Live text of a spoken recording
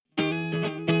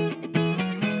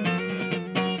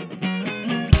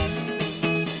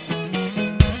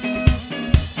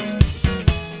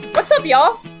up,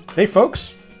 y'all? Hey,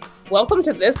 folks. Welcome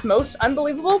to This Most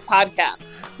Unbelievable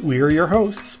Podcast. We are your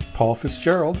hosts, Paul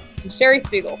Fitzgerald and Sherry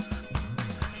Spiegel.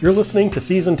 You're listening to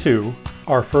Season 2,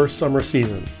 our first summer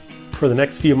season. For the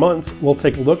next few months, we'll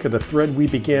take a look at a thread we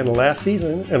began last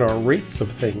season in our Rates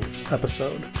of Things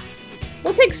episode.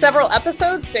 We'll take several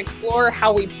episodes to explore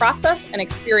how we process and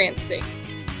experience things.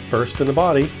 First in the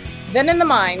body, then in the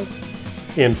mind,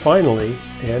 and finally,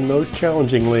 and most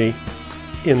challengingly,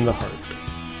 in the heart.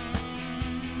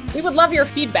 We would love your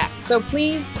feedback, so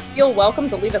please feel welcome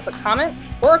to leave us a comment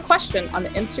or a question on the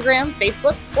Instagram,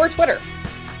 Facebook, or Twitter.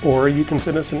 Or you can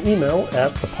send us an email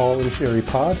at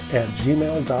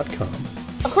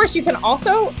thepaulandsherrypod@gmail.com. Of course, you can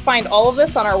also find all of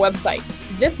this on our website,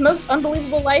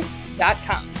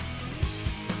 thismostunbelievablelife.com.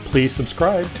 Please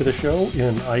subscribe to the show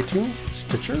in iTunes,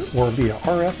 Stitcher, or via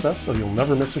RSS so you'll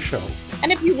never miss a show.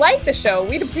 And if you like the show,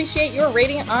 we'd appreciate your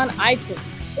rating on iTunes.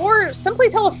 Or simply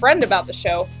tell a friend about the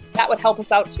show. That would help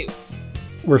us out too.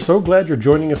 We're so glad you're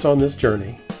joining us on this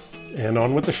journey. And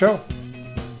on with the show.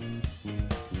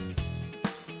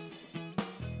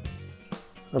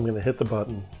 I'm going to hit the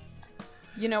button.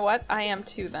 You know what? I am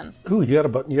too then. Ooh, you got a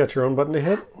button. You got your own button to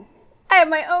hit? I have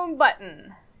my own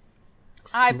button.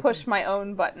 I push my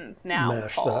own buttons now.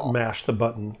 Mash the button. Mash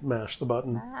the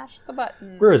button. Mash the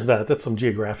button. Where is that? That's some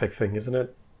geographic thing, isn't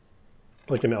it?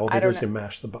 Like in elevators, you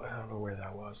mash the button. I don't know where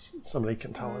that was. Somebody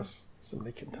can tell us.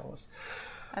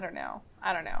 I don't know.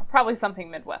 Probably something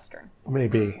Midwestern.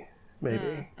 Maybe.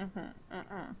 Hey,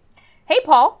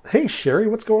 Paul. Hey, Sherry.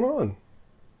 What's going on?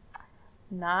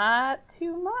 Not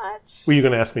too much. Were you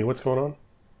going to ask me what's going on?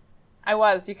 I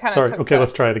was. You kind of Sorry. Okay,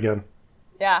 let's try it again.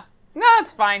 Yeah. No,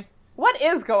 it's fine. What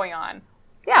is going on?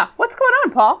 Yeah. What's going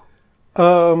on, Paul?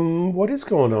 What is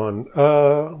going on?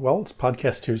 Well, it's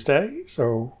Podcast Tuesday,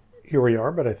 so here we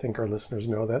are, but I think our listeners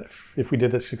know that. If we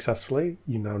did it successfully,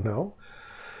 you now know.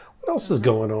 What else is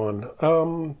going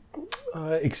on?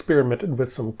 I experimented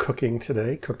with some cooking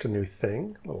today. Cooked a new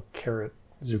thing, a little carrot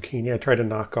zucchini. I tried to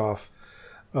knock off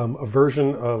a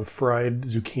version of fried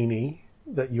zucchini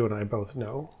that you and I both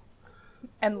know.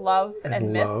 And love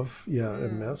and miss. Love, yeah,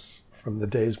 and miss from the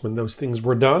days when those things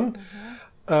were done.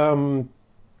 Did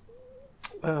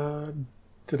a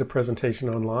presentation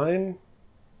online.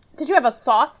 Did you have a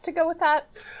sauce to go with that?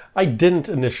 I didn't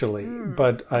initially,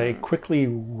 but I quickly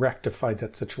rectified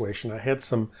that situation. I had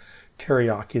some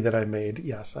teriyaki that I made.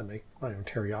 Yes, I make my own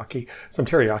teriyaki. Some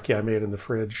teriyaki I made in the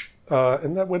fridge.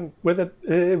 And that went with it.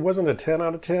 It wasn't a 10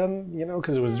 out of 10,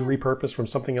 because it was repurposed from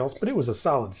something else, but it was a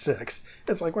solid 6.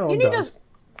 It's like, well, it does.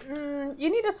 You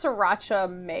need a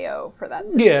sriracha mayo for that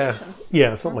situation.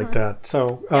 Yeah, something like that.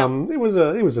 So it was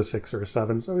a 6 or a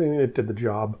 7. So I mean, it did the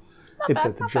job. Made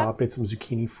some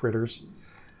zucchini fritters.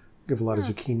 Give a lot of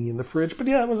zucchini in the fridge. But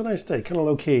yeah, it was a nice day. Kind of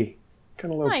low key.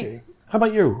 Nice. How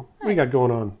about you? What do you got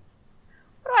going on?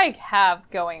 What do I have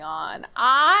going on?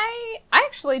 I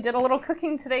actually did a little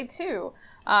cooking today too.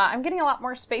 I'm getting a lot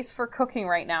more space for cooking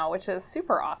right now, which is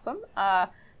super awesome.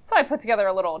 So I put together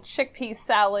a little chickpea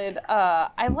salad. I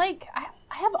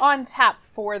have on tap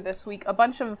for this week a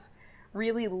bunch of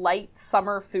really light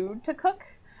summer food to cook.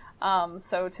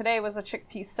 So today was a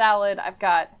chickpea salad. I've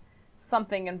got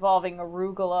something involving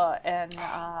arugula and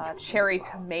cherry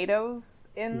tomatoes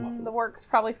in the works.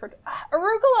 Probably for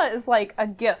arugula is like a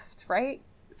gift, right?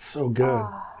 It's so good.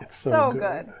 It's so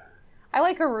good. I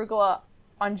like arugula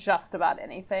on just about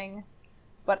anything,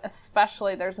 but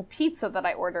especially there's a pizza that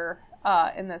I order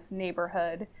in this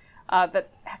neighborhood that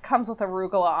comes with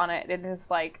arugula on it. It is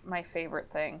like my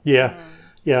favorite thing. Yeah.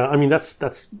 Yeah, I mean,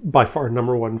 that's by far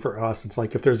number one for us. It's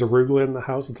like if there's arugula in the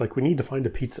house, it's like we need to find a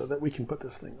pizza that we can put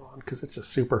this thing on because it's just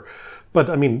super. But,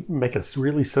 I mean, make it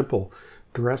really simple.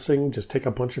 Dressing, just take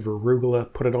a bunch of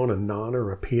arugula, put it on a naan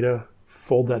or a pita,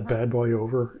 fold that bad boy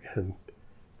over, and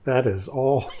that is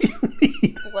all you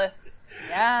need. Bliss.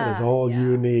 Yeah. That is all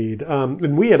you need.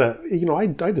 And we had I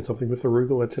did something with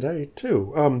arugula today,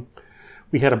 too.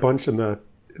 We had a bunch in the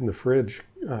fridge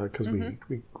because we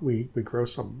grow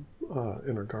some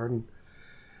in our garden.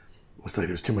 It's like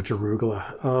there's too much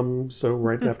arugula. So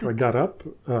right after I got up,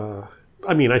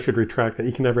 I should retract that.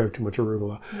 You can never have too much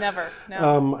arugula. Never.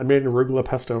 No. I made an arugula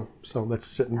pesto, so that's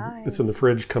sitting. Nice. It's in the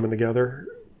fridge coming together.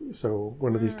 So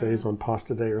one of these days on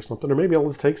pasta day or something, or maybe I'll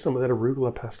just take some of that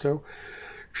arugula pesto,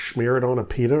 smear it on a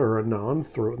pita or a naan,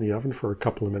 throw it in the oven for a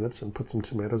couple of minutes, and put some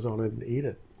tomatoes on it and eat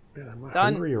it. Man, am I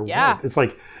hungry or what? It's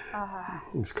like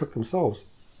things cook themselves.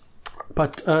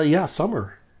 But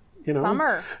summer.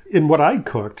 Summer. In what I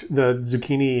cooked, the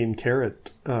zucchini and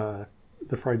carrot, the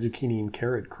fried zucchini and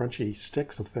carrot crunchy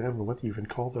sticks of them, or what do you even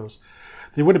call those?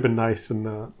 They would have been nice and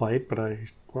light, but I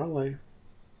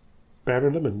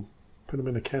battered them and put them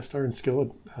in a cast iron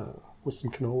skillet with some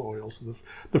canola oil. So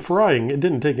the frying, it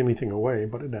didn't take anything away,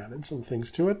 but it added some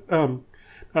things to it. Not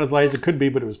as light as it could be,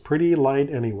 but it was pretty light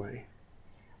anyway.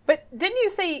 But didn't you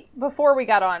say before we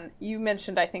got on, you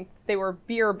mentioned, I think, they were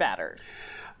beer battered?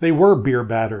 They were beer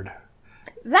battered.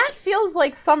 That feels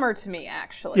like summer to me,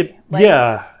 actually.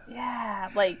 Yeah. Yeah,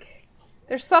 like,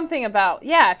 there's something about,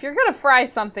 if you're going to fry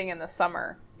something in the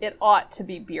summer, it ought to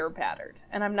be beer battered.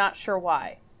 And I'm not sure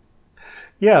why.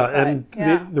 Yeah, and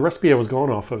the recipe I was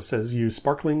going off of says use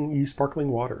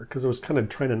sparkling water, because I was kind of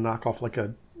trying to knock off like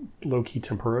a low-key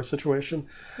tempura situation.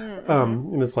 Mm-hmm.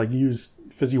 And it's like, use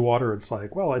fizzy water. It's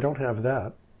like, well, I don't have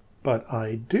that, but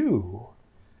I do.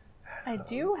 I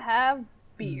do have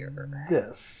beer.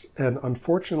 This, and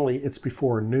unfortunately, it's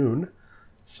before noon.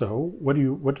 So, what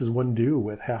does one do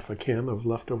with half a can of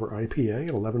leftover IPA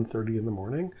at 11:30 in the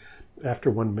morning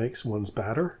after one makes one's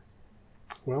batter?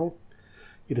 Well,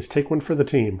 you just take one for the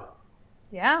team.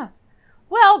 Yeah.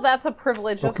 Well, that's a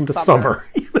privilege Welcome of summer.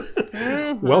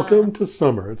 Mm-hmm. Welcome to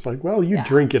summer. It's like, well, you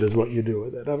drink it is what you do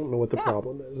with it. I don't know what the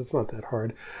problem is. It's not that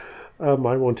hard. I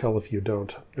won't tell if you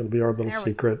don't. It'll be our little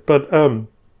secret. But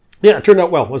yeah, it turned out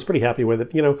well. I was pretty happy with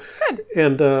it. Good.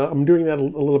 And I'm doing that a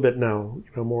little bit now.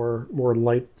 More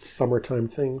light summertime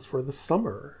things for the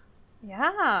summer.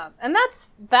 Yeah, and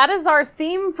that is our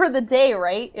theme for the day,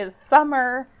 right? Is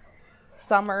summer.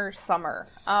 Summer.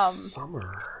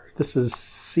 Summer. This is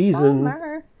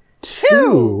season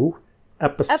 2,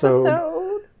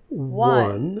 episode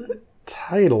 1,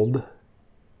 titled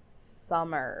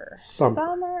Summer.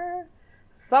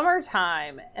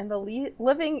 Summertime, and the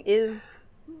living is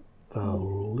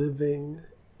living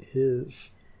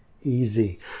is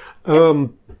easy. We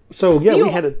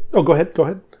had it. Oh, go ahead.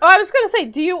 Oh, I was going to say,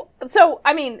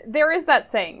 there is that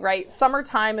saying, right?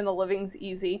 Summertime and the living's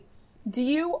easy. Do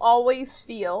you always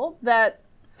feel that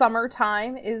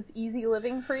summertime is easy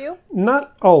living for you?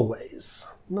 Not always.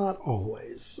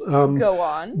 Go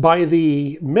on. By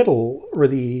the middle or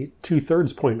the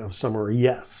 2/3 point of summer,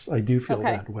 yes, I do feel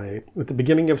that way. At the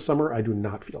beginning of summer, I do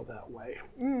not feel that way.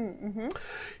 Mm-hmm.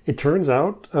 It turns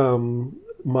out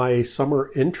my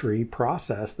summer entry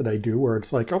process that I do, where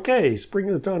it's like, okay, spring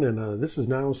is done and this is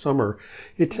now summer,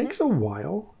 it takes a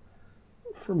while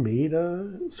for me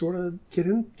to sort of get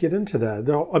into that.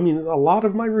 A lot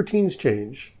of my routines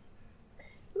change.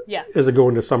 Yes. As I go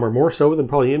into summer, more so than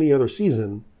probably any other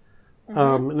season.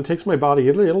 Mm-hmm. And it takes my body,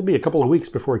 it'll be a couple of weeks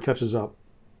before it catches up.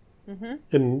 Mm-hmm.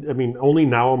 And only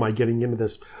now am I getting into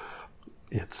this.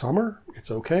 It's summer.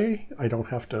 It's okay. I don't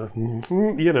have to,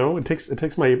 it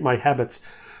takes my habits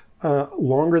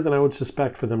longer than I would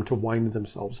suspect for them to wind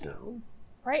themselves down.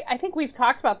 Right. I think we've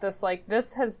talked about this. Like,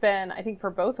 this has been, I think for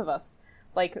both of us,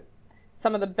 like,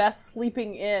 some of the best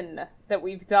sleeping in that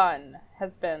we've done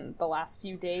has been the last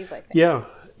few days, I think. Yeah.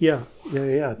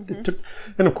 Mm-hmm. It took,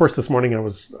 and of course, this morning I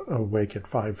was awake at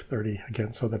 5:30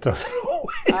 again, so that doesn't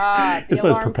always. It's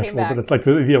not as perpetual, but it's like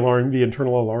the alarm, the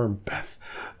internal alarm, Beth,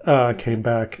 came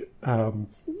back.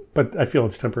 But I feel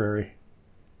it's temporary.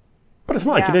 But it's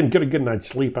not like I didn't get a good night's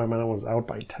sleep. I was out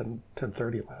by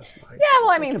 10:30 last night.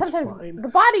 Yeah, so sometimes the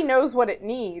body knows what it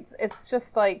needs. It's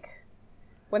just like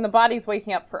when the body's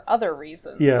waking up for other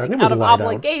reasons. Yeah, like and it was out of light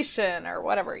obligation or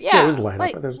whatever. Yeah, it was light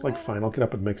out, but it was like, fine, I'll get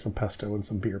up and make some pesto and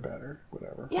some beer batter,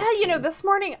 whatever. Yeah, this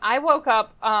morning I woke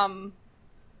up,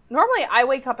 normally I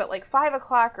wake up at like 5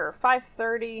 o'clock or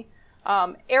 5:30.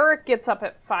 Eric gets up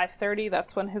at 5:30.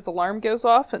 That's when his alarm goes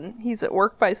off, and he's at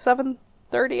work by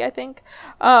 7:30, I think.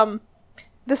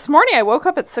 This morning I woke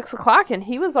up at 6 o'clock and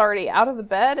he was already out of the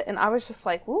bed, and I was just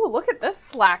like, "Ooh, look at this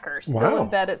slacker still in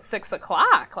bed at 6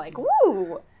 o'clock!" Like,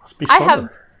 "Ooh, must be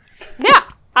summer."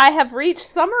 I have reached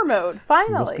summer mode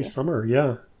finally. It must be summer,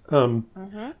 yeah.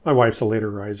 My wife's a later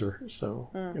riser,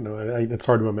 so it's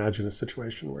hard to imagine a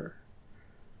situation where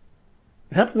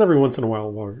it happens every once in a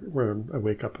while where I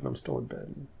wake up and I'm still in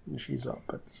bed and she's up,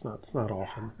 but it's not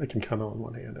often. I can count on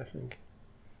one hand, I think.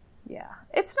 Yeah.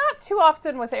 It's not too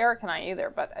often with Eric and I either,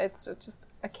 but it's just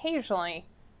occasionally.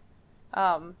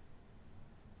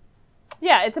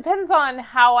 It depends on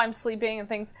how I'm sleeping and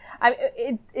things.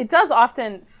 It does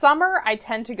often. Summer, I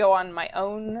tend to go on my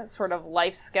own sort of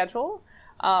life schedule.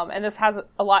 And this has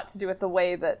a lot to do with the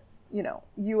way that,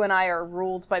 you and I are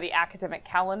ruled by the academic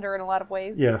calendar in a lot of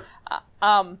ways. Yeah.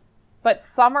 But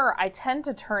summer, I tend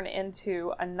to turn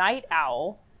into a night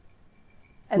owl.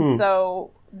 And so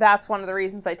that's one of the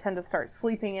reasons I tend to start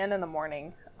sleeping in the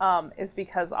morning, is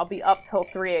because I'll be up till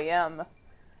 3 a.m.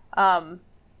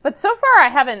 But so far I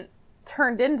haven't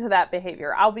turned into that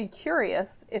behavior. I'll be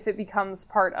curious if it becomes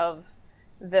part of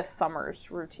this summer's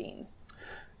routine.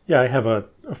 Yeah, I have a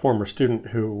former student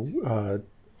who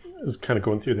is kind of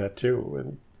going through that too,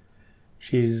 and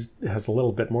has a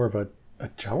little bit more of a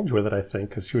challenge with it, I think,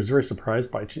 because she was very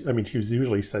surprised by it. She was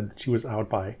usually said that she was out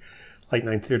by like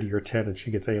 9:30 or 10, and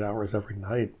she gets 8 hours every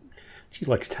night. She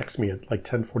texts me at like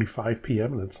 10:45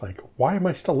 p.m. and it's like, why am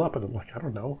I still up? And I'm like, I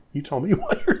don't know. You tell me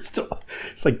why you're still up.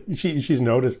 It's like she's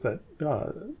noticed that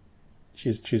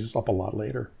she's up a lot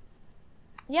later.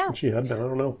 Yeah, than she had been. I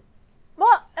don't know.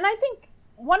 Well, and I think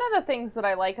one of the things that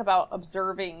I like about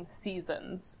observing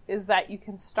seasons is that you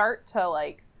can start to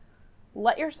like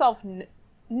let yourself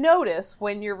notice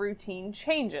when your routine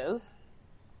changes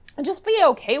and just be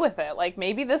okay with it. Like,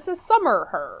 maybe this is summer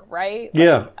her, right?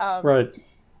 Yeah, right.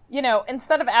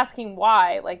 Instead of asking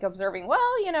why, like observing,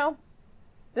 well,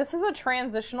 this is a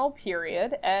transitional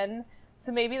period, and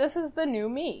so maybe this is the new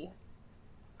me.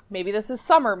 Maybe this is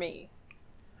summer me.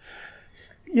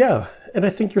 Yeah, and I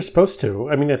think you're supposed to.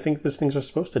 I mean, I think these things are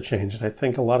supposed to change, and I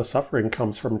think a lot of suffering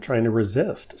comes from trying to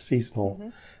resist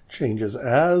seasonal changes,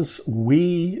 as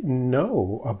we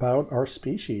know about our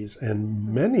species.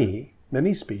 And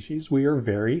many species, we are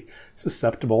very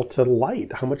susceptible to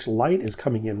light, how much light is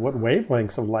coming in, what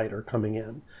wavelengths of light are coming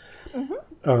in.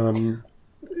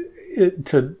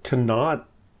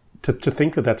 To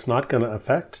think that that's not going to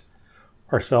affect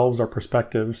ourselves, our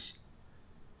perspectives,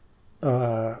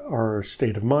 our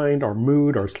state of mind, our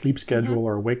mood, our sleep schedule,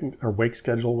 our wake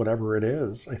schedule, whatever it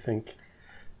is, I think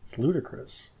it's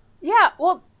ludicrous. Yeah,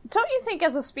 well, don't you think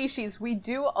as a species we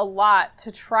do a lot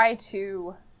to try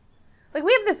to, like,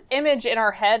 we have this image in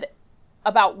our head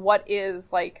about what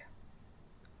is, like,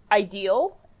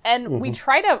 ideal, and we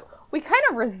kind of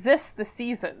resist the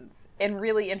seasons in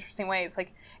really interesting ways,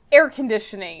 like air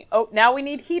conditioning. Oh, now we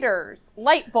need heaters,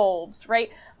 light bulbs, right?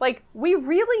 Like, we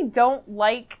really don't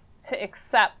like to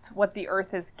accept what the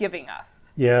earth is giving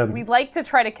us. Yeah. We like to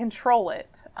try to control it.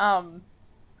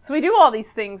 So we do all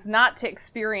these things not to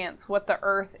experience what the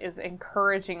earth is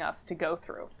encouraging us to go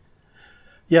through.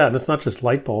 Yeah, and it's not just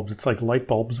light bulbs. It's like light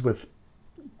bulbs with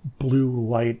blue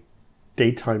light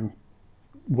daytime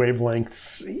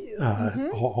wavelengths,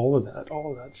 all of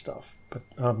that stuff. But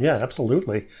yeah,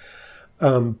 absolutely.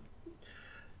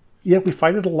 Yeah, we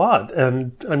fight it a lot.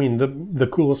 And I mean, the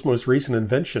coolest, most recent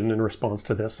invention in response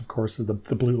to this, of course, is the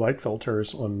blue light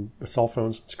filters on cell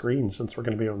phones and screens, since we're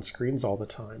going to be on screens all the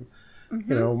time.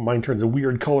 Mine turns a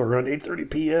weird color around 8:30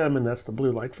 p.m. and that's the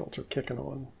blue light filter kicking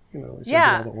on.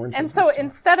 Yeah, and so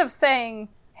instead of saying,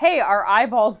 hey, our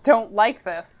eyeballs don't like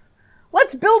this,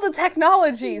 let's build a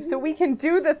technology so we can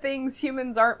do the things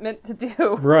humans aren't meant to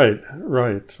do.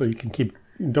 Right. So you can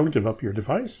don't give up your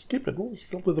device. Keep it. Let's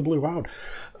filter the blue out.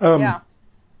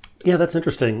 Yeah, that's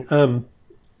interesting.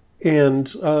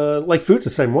 And like food's the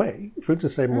same way.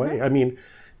 I mean,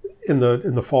 in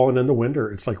the fall and in the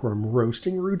winter, it's like where I'm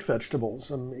roasting root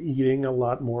vegetables. I'm eating a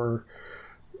lot more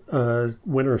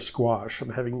winter squash. I'm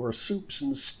having more soups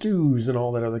and stews and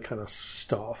all that other kind of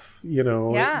stuff.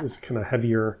 This kind of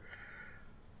heavier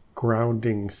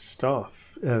grounding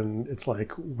stuff. And it's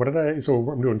like,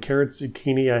 so I'm doing carrots,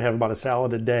 zucchini. I have about a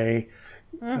salad a day.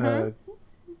 You're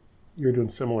doing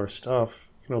similar stuff.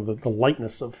 The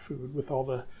lightness of food with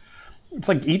all it's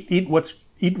like eat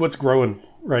what's growing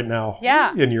right now.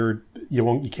 Yeah. And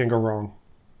you can't go wrong.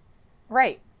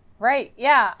 Right.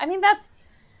 Yeah. I mean,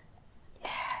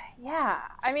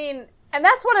 and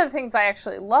that's one of the things I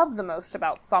actually love the most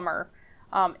about summer,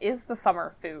 is the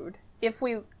summer food. If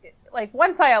we, like,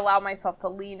 once I allow myself to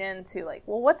lean into, like,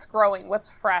 well, what's growing, what's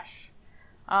fresh,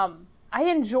 I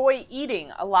enjoy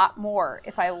eating a lot more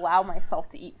if I allow myself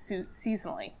to eat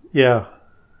seasonally. Yeah.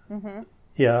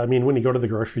 Yeah, I mean, when you go to the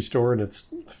grocery store and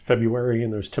it's February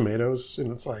and there's tomatoes,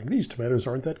 and it's like, these tomatoes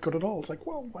aren't that good at all. It's like,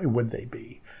 well, why would they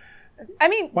be? I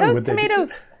mean, those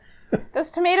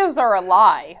tomatoes are a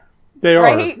lie. They are.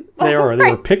 Right? They are. They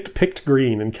were picked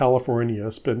green in California.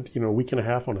 Spent a week and a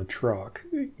half on a truck.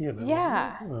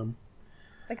 Yeah.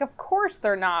 Like, of course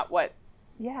they're not what.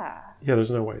 Yeah. Yeah.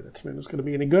 There's no way that tomato's going to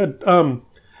be any good.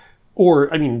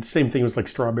 Or I mean, same thing was like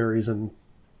strawberries in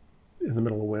the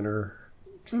middle of winter.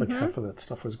 It's like half of that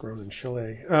stuff was grown in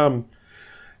Chile. And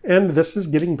this is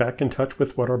getting back in touch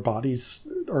with what our bodies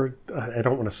are. I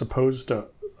don't want to suppose to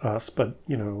us, but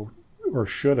or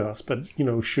should us, but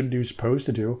should do, supposed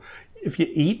to do. If you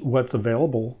eat what's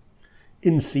available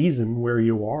in season where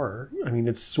you are, I mean,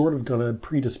 it's sort of going to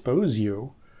predispose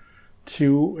you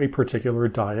to a particular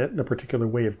diet and a particular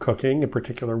way of cooking, a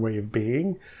particular way of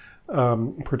being,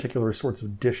 particular sorts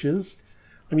of dishes.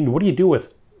 I mean, what do you do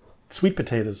with sweet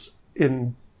potatoes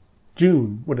in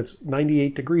June when it's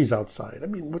 98 degrees outside? I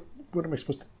mean, what am I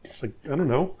supposed to? It's like, I don't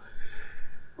know.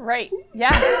 Right.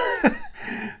 Yeah.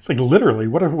 It's like literally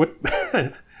what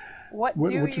what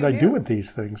should I do with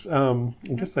these things? I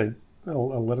guess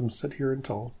I'll let them sit here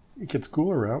until it gets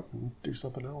cooler out and do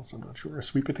something else. I'm not sure.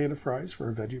 Sweet potato fries for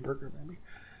a veggie burger, maybe.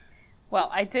 Well,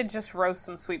 I did just roast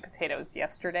some sweet potatoes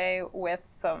yesterday with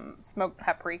some smoked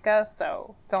paprika,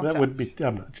 so don't judge.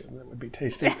 I'm not judging. That would be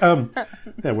tasty.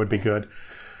 That would be good.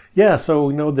 Yeah, so,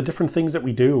 the different things that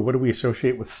we do, what do we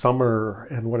associate with summer,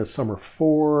 and what is summer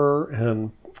for,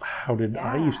 and how did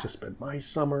I used to spend my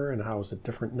summer, and how is it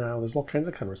different now? There's all kinds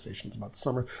of conversations about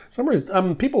summer. Summer is,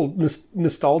 people,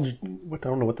 nostalgia, I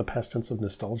don't know what the past tense of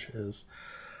nostalgia is.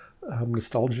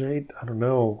 Nostalgiate, I don't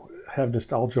know, have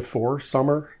nostalgia for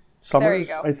summer.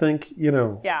 Summers, I think,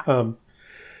 Yeah.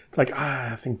 It's like,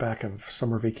 I think back of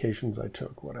summer vacations I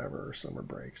took, whatever, summer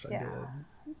breaks I did.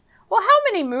 Well, how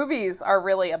many movies are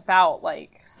really about,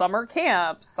 like, summer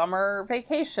camp, summer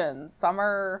vacations,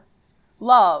 summer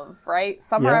love, right?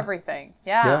 Summer everything.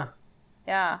 Yeah.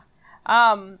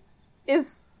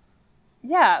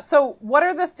 So what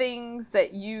are the things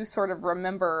that you sort of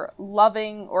remember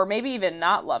loving or maybe even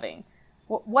not loving?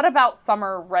 What about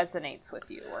summer resonates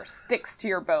with you or sticks to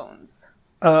your bones?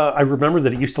 I remember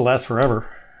that it used to last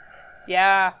forever.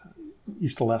 Yeah. It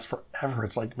used to last forever.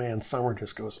 It's like, man, summer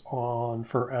just goes on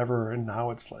forever, and now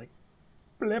it's like,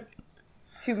 blip.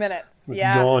 2 minutes. It's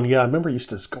gone. Yeah, I remember it used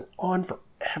to just go on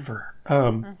forever.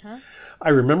 I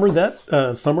remember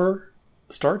that summer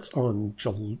starts on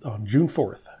June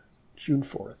 4th. June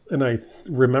 4th. And I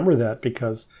remember that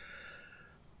because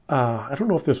I don't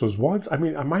know if this was once. I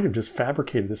mean, I might have just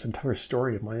fabricated this entire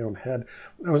story in my own head.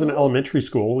 When I was in elementary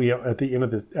school, at the end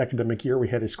of the academic year, we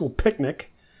had a school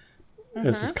picnic.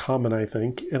 This is common, I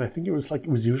think. And I think it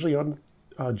was usually on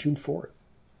June 4th.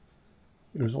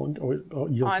 It was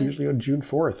usually on June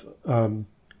 4th.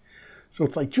 So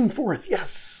it's like, June 4th, yes,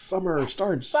 summer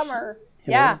starts. Summer,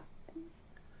 know?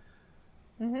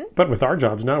 But with our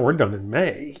jobs now, we're done in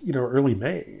May, early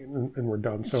May, and we're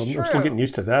done. So I'm still getting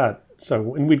used to that.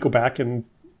 So, and we'd go back in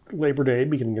Labor Day,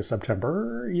 beginning of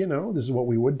September, this is what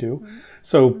we would do.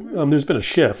 So there's been a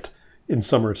shift in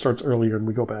summer. It starts earlier and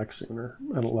we go back sooner.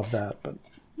 I don't love that, but.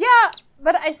 Yeah,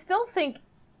 but I still think,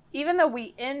 even though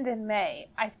we end in May,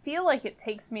 I feel like it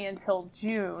takes me until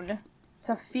June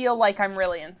to feel like I'm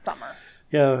really in summer.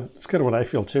 Yeah, that's kind of what I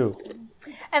feel too.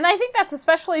 And I think that's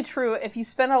especially true if you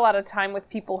spend a lot of time with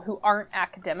people who aren't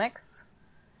academics,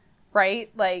 right?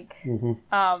 Like,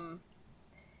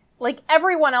 like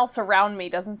everyone else around me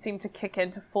doesn't seem to kick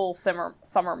into full summer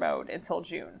mode until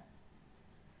June,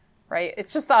 right?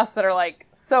 It's just us that are like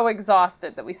so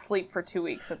exhausted that we sleep for 2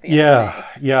 weeks at the end of the day.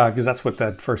 Yeah, because that's what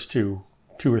that first two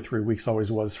or 3 weeks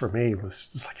always was for me. It was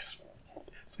just like,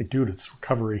 it's like, dude, it's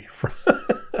recovery from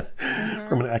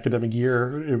an academic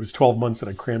year. It was 12 months that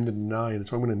I crammed into 9,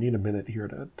 so I'm going to need a minute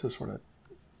here to sort of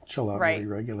chill out and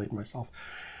re-regulate myself.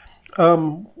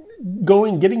 Piling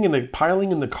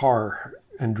in the car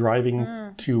and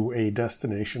driving to a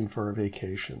destination for a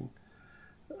vacation.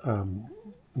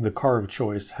 The car of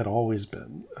choice had always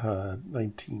been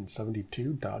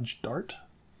 1972 Dodge Dart.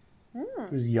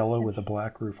 It was yellow with a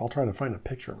black roof. I'll try to find a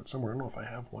picture of it somewhere. I don't know if I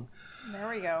have one. There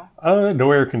we go.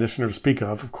 No air conditioner to speak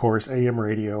of course. AM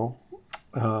radio.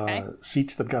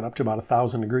 Seats that got up to about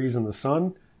 1,000 degrees in the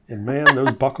sun. And man,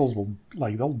 those buckles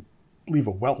they'll leave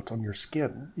a welt on your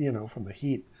skin, from the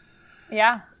heat.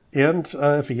 Yeah. And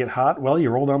if you get hot, well, you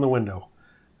roll down the window.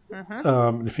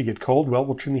 And if you get cold, well,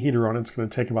 we'll turn the heater on. It's going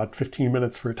to take about 15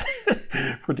 minutes for it.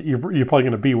 You're probably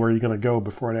going to be where you're going to go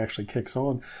before it actually kicks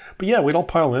on. But yeah, we'd all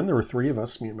pile in. There were 3 of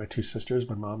us, me and my 2 sisters,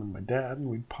 my mom and my dad, and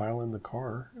we'd pile in the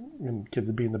car. And kids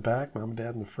would be in the back, mom and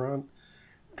dad in the front.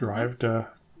 Drive to,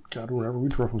 wherever. We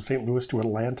drove from St. Louis to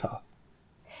Atlanta.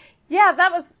 Yeah,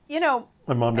 that was,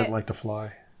 My mom didn't like to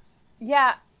fly.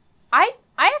 Yeah, I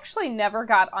actually never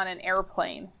got on an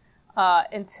airplane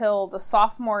until the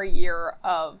sophomore year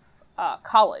of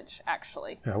college,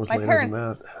 actually. Yeah, I was later than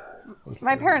that.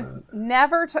 My parents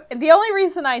never took... The only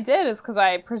reason I did is because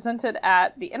I presented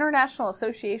at the International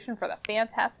Association for the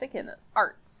Fantastic in the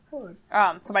Arts.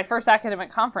 So my first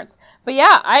academic conference. But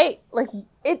yeah,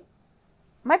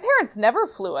 my parents never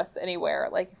flew us anywhere.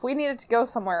 Like, if we needed to go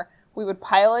somewhere, we would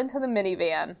pile into the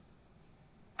minivan.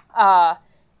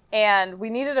 And we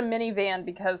needed a minivan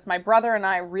because my brother and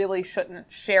I really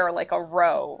shouldn't share like a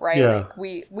row, right? Yeah. Like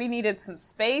we needed some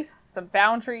space, some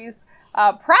boundaries,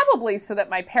 probably so that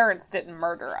my parents didn't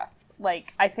murder us.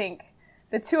 Like, I think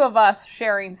the 2 of us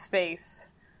sharing space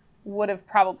would have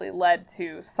probably led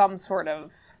to some sort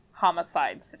of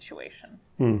homicide situation.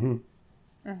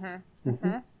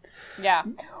 Yeah.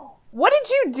 What did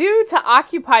you do to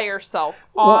occupy yourself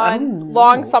on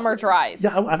long summer drives?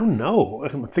 Yeah, I don't know.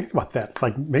 I'm thinking about that. It's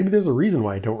like, maybe there's a reason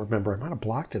why I don't remember. I might have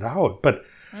blocked it out. But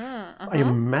I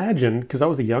imagine, because I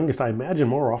was the youngest, I imagine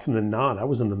more often than not, I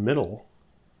was in the middle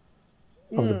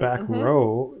of the back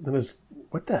row. Then it's,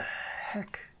 what the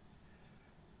heck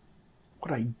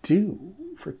would I do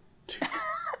for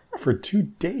for 2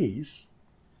 days?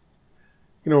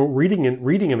 Reading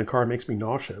in a car makes me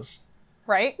nauseous.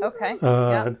 Right. Okay.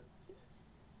 I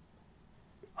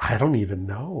don't even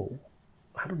know.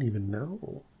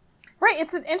 Right.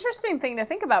 It's an interesting thing to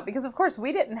think about because, of course,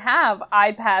 we didn't have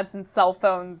iPads and cell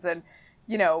phones and,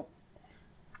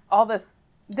 all this.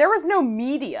 There was no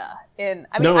media in.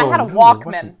 I had a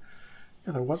Walkman.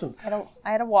 There wasn't.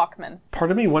 I had a Walkman. Part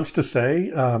of me wants to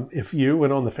say, if you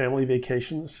went on the family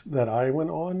vacations that I went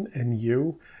on and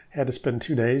you had to spend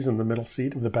 2 days in the middle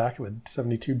seat of the back of a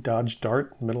 72 Dodge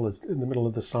Dart in the middle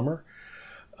of the summer,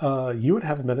 you would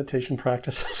have a meditation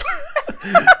practice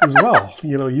as well.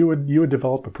 You would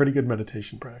develop a pretty good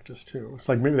meditation practice too. It's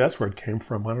like maybe that's where it came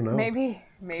from. I don't know. Maybe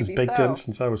it was baked in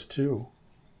since I was 2.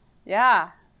 Yeah,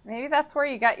 maybe that's where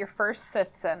you got your first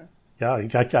sits in. Yeah, I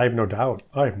have no doubt.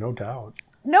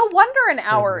 No wonder an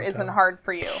hour isn't hard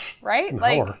for you, right? An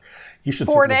hour. You should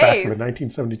 4 sit in the back of days. a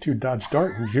 1972 Dodge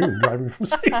Dart in June, driving from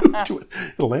St. Louis to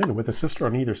Atlanta with a sister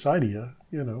on either side of you,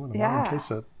 in case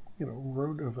of,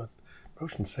 road of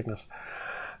motion sickness.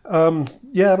 I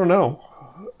don't know.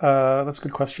 That's a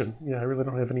good question. Yeah, I really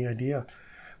don't have any idea.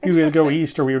 We would go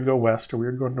east, or we would go west, or we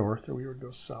would go north, or we would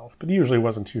go south. But usually it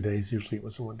wasn't 2 days. Usually it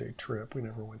was a one-day trip. We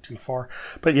never went too far.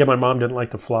 But yeah, my mom didn't like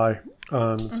to fly.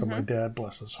 So my dad,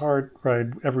 bless his heart,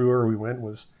 ride everywhere we went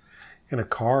was in a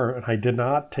car. And I did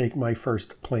not take my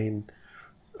first plane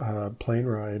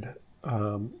ride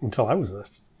until I was a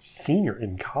senior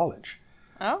in college.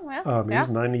 Oh, yeah. It was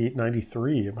 98,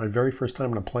 93. My very first time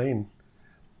on a plane,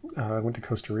 I went to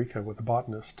Costa Rica with a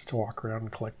botanist to walk around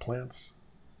and collect plants.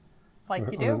 Like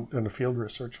you do. And a field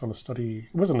research on a study.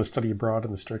 It wasn't a study abroad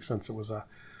in the strict sense. It was a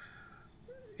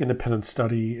independent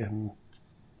study in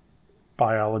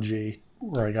biology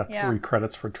where I got 3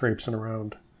 credits for traipsing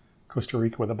around Costa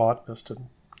Rica with a botanist and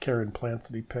carrying plants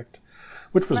that he picked,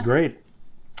 which was great.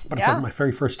 But it's like my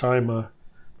very first time,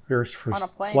 first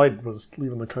flight was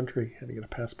leaving the country. Had to get a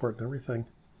passport and everything.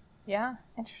 Yeah,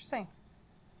 interesting.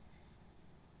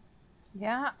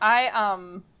 Yeah,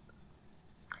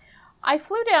 I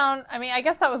flew down, I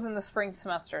guess that was in the spring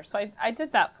semester, so I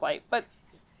did that flight. But,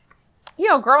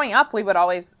 growing up,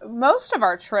 most of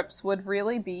our trips would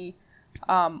really be,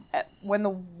 when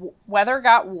the weather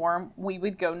got warm, we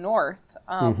would go north,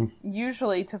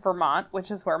 usually to Vermont, which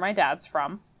is where my dad's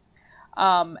from.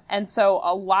 And so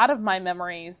a lot of my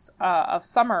memories of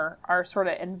summer are sort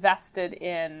of invested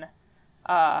in,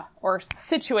 or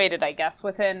situated, I guess,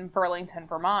 within Burlington,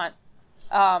 Vermont.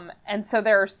 And so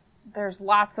there's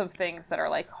lots of things that are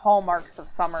like hallmarks of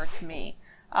summer to me.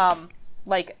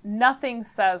 Like nothing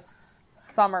says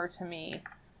summer to me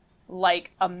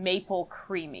like a maple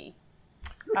creamy.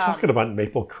 You were talking about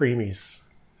maple creamies.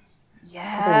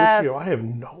 Yes. A couple of weeks ago. I have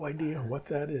no idea what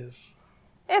that is.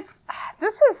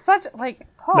 This is such like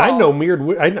Paul. Now, I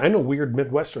know weird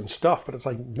Midwestern stuff, but it's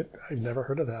like I've never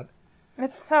heard of that.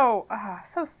 It's so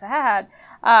sad.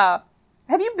 Have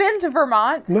you been to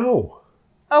Vermont? No.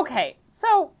 Okay,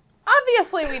 so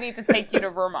obviously we need to take you to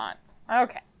Vermont.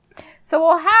 Okay. So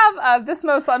we'll have this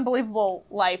most unbelievable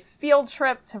life field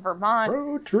trip to Vermont.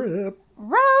 Road trip.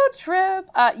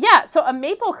 So a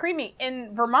maple creamy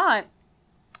in Vermont,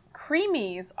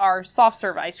 creamies are soft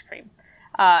serve ice cream.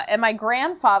 And my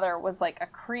grandfather was like a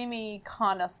creamy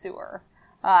connoisseur.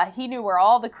 He knew where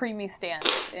all the creamy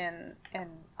stands in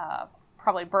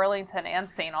probably Burlington and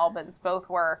St. Albans both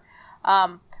were.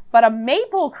 But a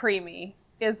maple creamy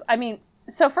is,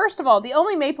 so first of all, the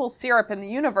only maple syrup in the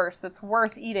universe that's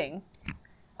worth eating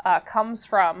comes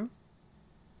from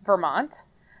Vermont.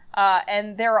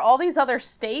 And there are all these other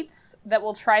states that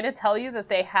will try to tell you that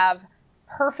they have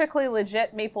perfectly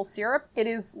legit maple syrup. It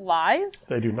is lies.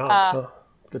 They do not.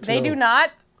 They do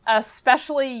not,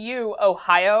 especially you,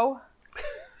 Ohio.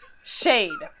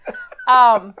 Shade.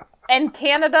 And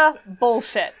Canada,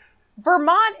 bullshit.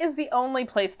 Vermont is the only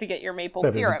place to get your maple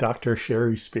syrup. That is Dr.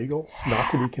 Sherry Spiegel,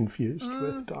 not to be confused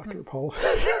with Dr. Paul.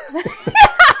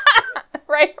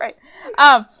 Right.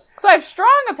 So I have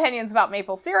strong opinions about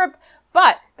maple syrup,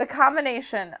 but the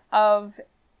combination of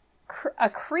a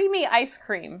creamy ice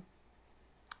cream,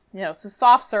 so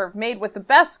soft serve made with the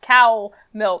best cow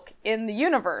milk in the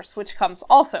universe, which comes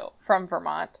also from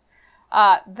Vermont,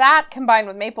 that combined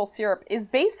with maple syrup is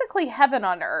basically heaven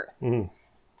on earth. Mm.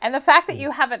 And the fact that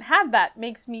you haven't had that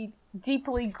makes me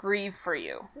deeply grieve for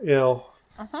you. Yeah.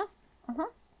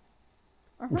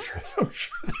 I'm sure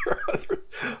there are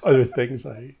other things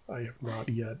I have not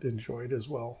yet enjoyed as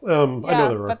well. I know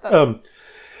there are.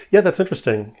 Yeah, that's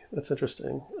interesting.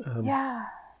 Yeah.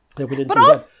 Yeah, we didn't But do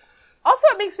that. also,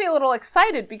 it makes me a little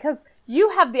excited because you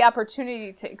have the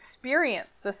opportunity to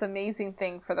experience this amazing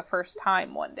thing for the first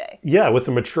time one day. Yeah, with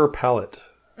a mature palate,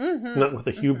 not with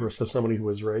the hubris of somebody who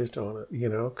was raised on it.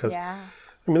 Because I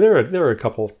mean, there are a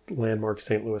couple landmark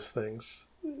St. Louis things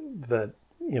that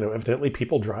evidently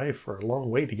people drive for a long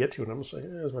way to get to, and I'm just like,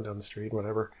 I just went down the street,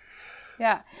 whatever.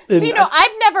 Yeah. So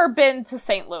I've never been to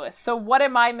St. Louis, so what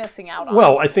am I missing out on?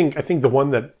 Well, I think the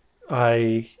one that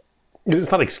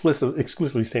it's not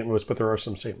exclusively St. Louis, but there are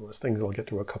some St. Louis things. I'll get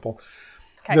to a couple.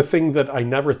 Okay. The thing that I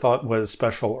never thought was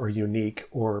special or unique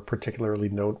or particularly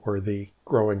noteworthy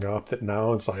growing up that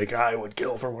now it's like, I would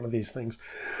kill for one of these things.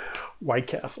 White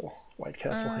Castle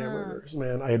hamburgers.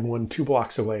 Man, I had one 2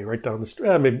 blocks away right down the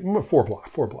street. Maybe 4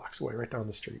 blocks away right down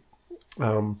the street.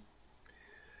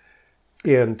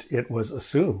 And it was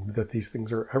assumed that these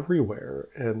things are everywhere,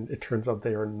 and it turns out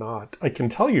they are not. I can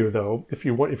tell you though, if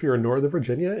you're in Northern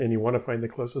Virginia and you want to find the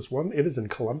closest one, it is in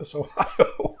Columbus,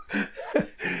 Ohio.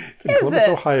 It's in Columbus,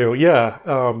 Ohio. Yeah,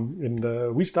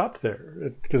 and we stopped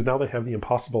there because now they have the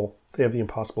Impossible. They have the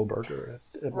Impossible Burger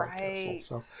at White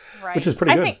Castle, which is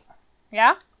pretty good.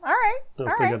 Yeah. All right.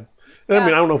 That's pretty good. And I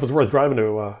mean, I don't know if it's worth driving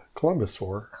to Columbus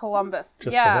for just for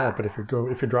that, but if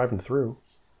you're driving through.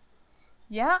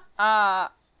 Yeah.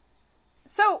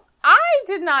 So I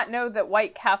did not know that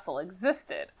White Castle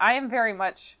existed. I am very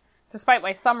much, despite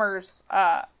my summers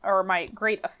or my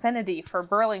great affinity for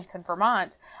Burlington,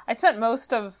 Vermont, I spent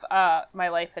most of my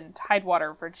life in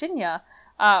Tidewater, Virginia.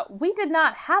 We did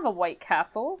not have a White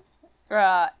Castle,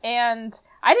 and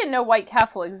I didn't know White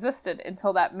Castle existed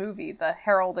until that movie, the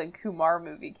Harold and Kumar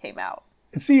movie, came out.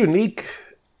 It's a unique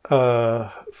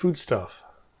food stuff.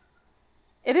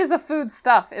 It is a food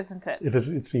stuff, isn't it? It is.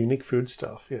 It's a unique food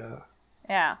stuff. Yeah.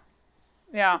 Yeah.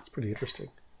 Yeah. It's pretty interesting.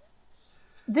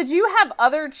 Did you have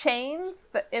other chains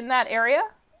in that area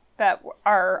that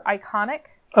are iconic?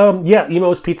 Yeah,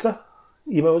 Emo's Pizza.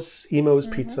 Emo's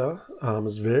Pizza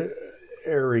is very,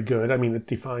 very good. I mean, it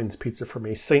defines pizza for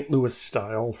me. St. Louis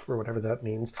style, for whatever that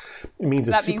means. It means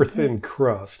a super thin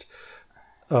crust.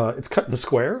 It's cut into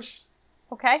squares.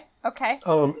 Okay.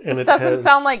 And this doesn't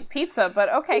sound like pizza, but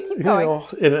okay, keep going.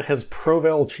 And it has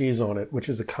Provel cheese on it, which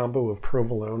is a combo of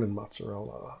provolone and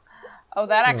mozzarella. Oh,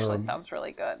 that actually sounds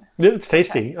really good. It's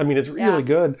tasty. Okay. I mean, it's really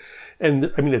good. And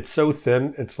I mean, it's so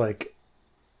thin. It's like,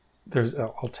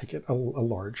 I'll take it a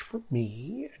large for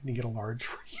me, and you get a large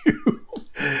for you.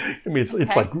 I mean,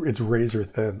 it's like, it's razor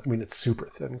thin. I mean, it's super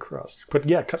thin crust. But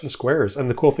yeah, cut in squares. And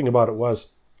the cool thing about it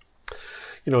was,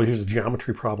 here's a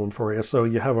geometry problem for you. So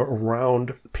you have a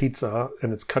round pizza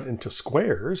and it's cut into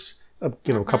squares, a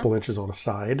couple inches on a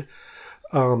side.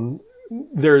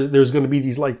 There's going to be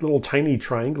these like little tiny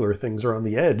triangular things around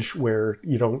the edge where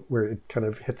it kind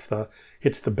of hits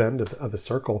the bend of the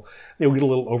circle. They will get a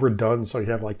little overdone. So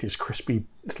you have like these crispy,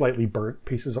 slightly burnt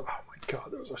pieces. Oh my God,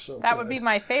 those are so good. That would be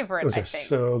my favorite, I think. Those are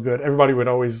so good. Everybody would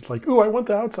always like, I want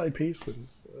the outside piece. And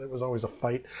it was always a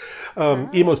fight.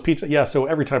 Emo's Pizza. Yeah, so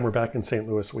every time we're back in St.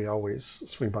 Louis, we always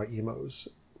swing by Emo's,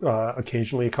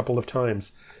 occasionally a couple of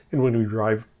times. And when we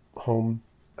drive home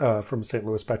from St.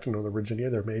 Louis back to Northern Virginia,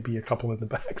 there may be a couple in the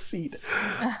back seat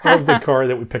of the car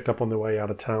that we picked up on the way out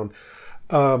of town.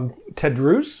 Ted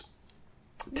Drew's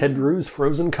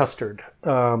Frozen Custard.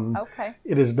 Okay.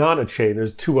 It is not a chain.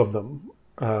 There's 2 of them.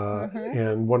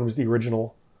 And one was the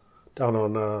original down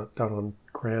on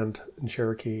Grand and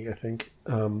Cherokee, I think.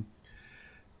 And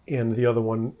the other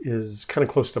one is kind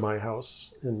of close to my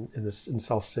house in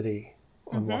South City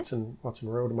on Watson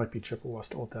Road. It might be Chippewa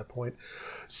still at that point.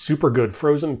 Super good.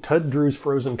 Ted Drew's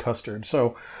Frozen Custard.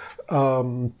 So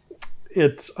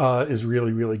it is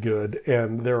really, really good.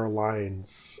 And there are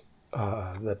lines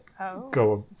that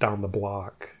go down the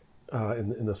block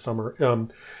in the summer.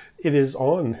 It is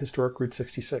on historic Route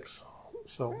 66.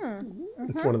 So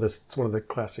it's one of the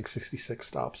classic 66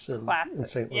 stops in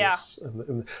St. Louis. Yeah.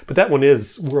 But that one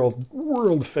is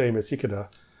world famous. You could,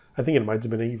 I think it might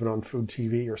have been even on Food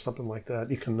TV or something like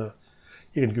that. You can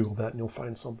Google that and you'll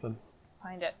find something.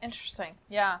 Find it interesting.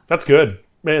 Yeah. That's good,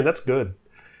 man. That's good.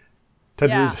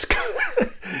 Ted Drew's is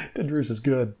good. Ted Drew's is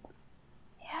good.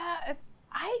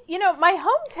 Yeah, my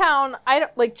hometown, I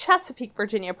don't like Chesapeake,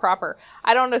 Virginia proper.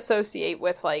 I don't associate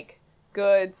with like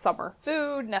good summer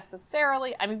food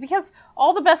necessarily. I mean, because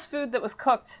all the best food that was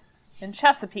cooked in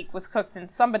Chesapeake was cooked in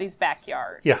somebody's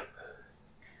backyard. Yeah.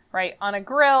 Right? On a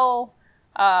grill,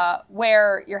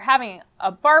 where you're having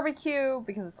a barbecue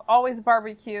because it's always a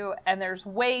barbecue, and there's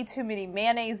way too many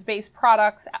mayonnaise-based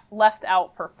products left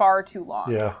out for far too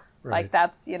long. Yeah, right. Like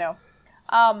that's,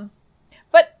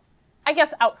 but I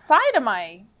guess outside of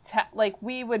my,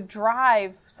 we would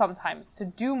drive sometimes to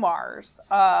Dumars,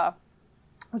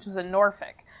 which was in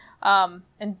Norfolk.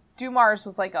 And Dumars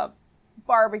was like a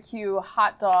barbecue,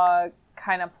 hot dog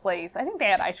kind of place. I think they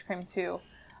had ice cream too.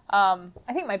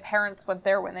 I think my parents went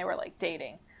there when they were like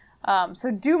dating.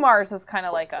 So Dumars is kind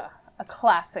of like a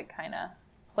classic kind of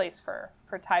place for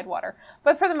Tidewater.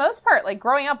 But for the most part, like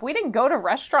growing up, we didn't go to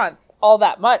restaurants all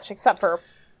that much except for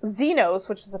Zeno's,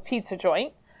 which is a pizza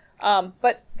joint.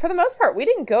 But for the most part, we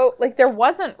didn't go, like there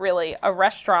wasn't really a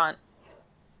restaurant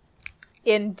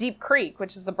in Deep Creek,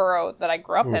 which is the borough that I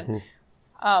grew up in.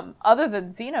 Other than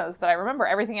Zeno's that I remember,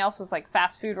 everything else was like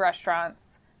fast food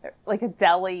restaurants, like a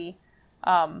deli,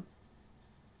 but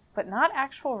not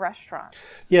actual restaurants.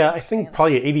 Yeah, I think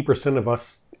probably 80% of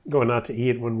us going out to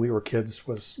eat when we were kids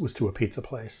was to a pizza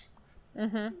place.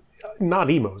 Mm-hmm.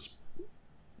 Not Emo's,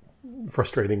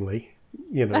 frustratingly,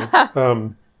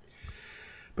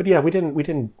 but yeah, we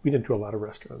didn't do a lot of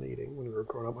restaurant eating when we were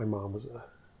growing up. My mom was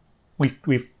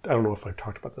we've I don't know if I've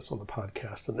talked about this on the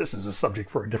podcast, and this is a subject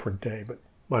for a different day, but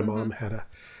my mom had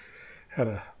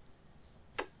a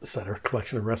set or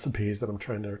collection of recipes that I'm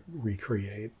trying to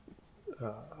recreate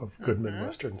of good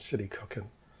Midwestern city cooking.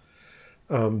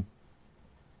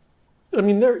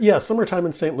 Summertime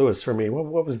in St. Louis for me.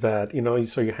 What was that?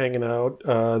 So you're hanging out.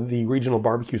 The regional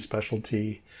barbecue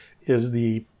specialty is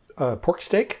the pork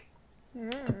steak.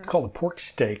 It's called a pork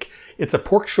steak. It's a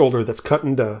pork shoulder that's cut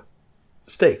into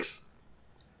steaks.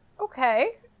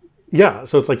 Okay. Yeah,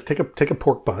 so it's like take a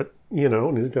pork butt,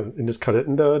 and just cut it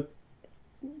into,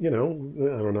 I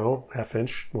don't know, 1/2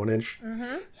 inch, 1 inch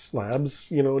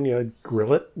slabs, and you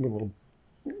grill it with a little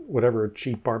whatever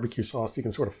cheap barbecue sauce you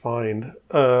can sort of find.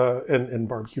 And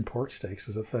barbecue pork steaks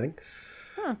is a thing.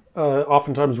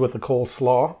 Oftentimes with a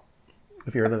coleslaw,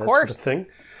 if you're into that sort of thing.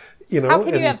 How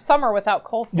can you have summer without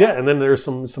coleslaw? Yeah, and then there's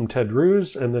some Ted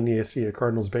Drews, and then you see a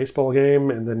Cardinals baseball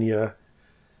game, and then you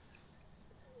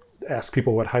ask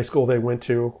people what high school they went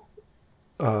to,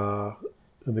 and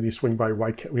then you swing by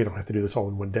White Castle. We don't have to do this all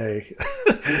in one day.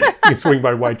 You swing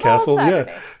by White Castle,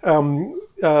 yeah.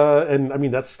 And I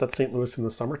mean that's St. Louis in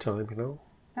the summertime,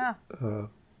 Yeah. A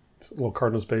little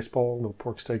Cardinals baseball, a little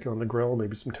pork steak on the grill,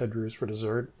 maybe some Ted Drews for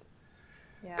dessert.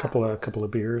 Yeah. Couple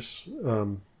of beers.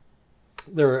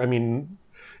 It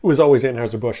was always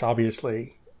Anheuser-Busch,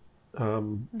 obviously.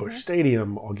 Busch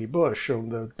Stadium, Augie Busch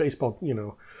owned the baseball, they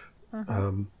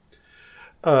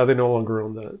no longer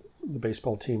own the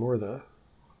baseball team or the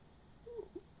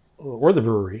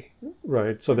brewery,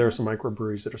 right? So there are some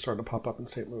microbreweries that are starting to pop up in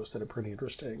St. Louis that are pretty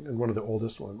interesting. And one of the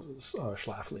oldest ones is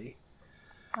Schlafly.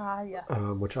 Ah, yes.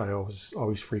 Which I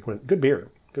always frequent. Good beer.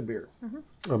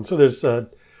 So there's,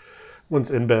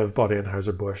 once InBev bought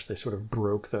Anheuser-Busch, they sort of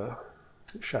broke the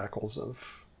shackles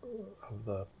of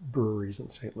the breweries in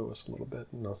St. Louis a little bit.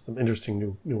 And some interesting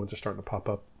new ones are starting to pop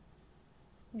up.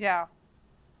 Yeah.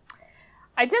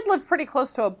 I did live pretty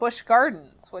close to a Busch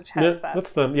Gardens, which has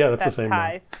that's the same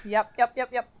ties. One.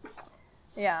 Yep.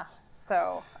 Yeah.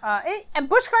 So, and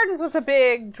Busch Gardens was a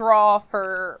big draw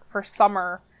for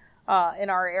summer in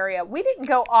our area. We didn't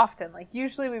go often. Like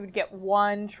usually we would get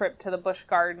one trip to the Busch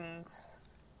Gardens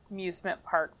amusement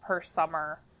park per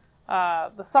summer.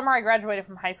 The summer I graduated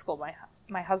from high school,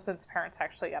 my husband's parents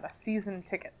actually got a season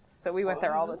tickets, so we went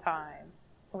there all the time.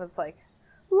 It was like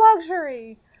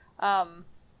luxury. I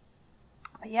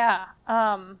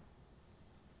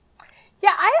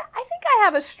think I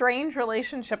have a strange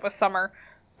relationship with summer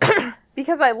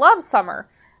because I love summer.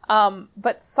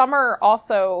 But summer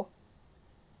also,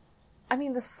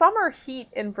 the summer heat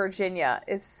in Virginia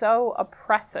is so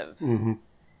oppressive,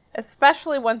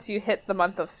 especially once you hit the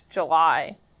month of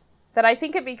July, that I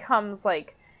think it becomes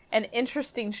like an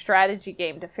interesting strategy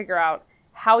game to figure out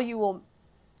how you will,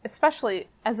 especially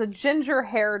as a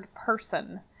ginger-haired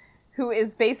person who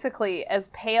is basically as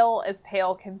pale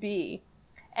can be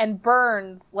and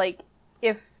burns like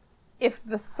if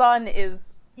the sun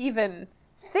is even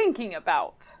thinking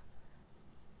about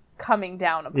coming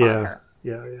down upon her.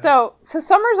 Yeah. So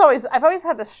I've always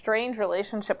had this strange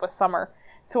relationship with summer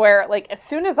to where like as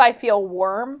soon as I feel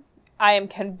warm, I am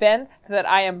convinced that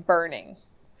I am burning.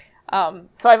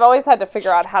 So I've always had to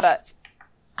figure out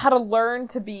how to learn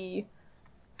to be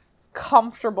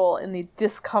comfortable in the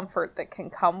discomfort that can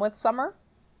come with summer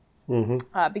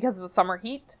because of the summer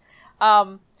heat.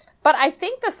 But I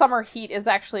think the summer heat is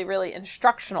actually really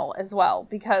instructional as well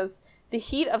because the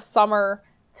heat of summer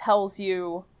tells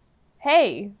you,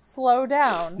 hey, slow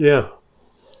down. Yeah.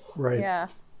 Right. Yeah.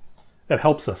 It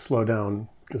helps us slow down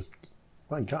because,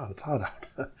 my God, it's hot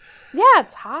out. Yeah,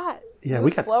 it's hot.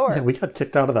 We got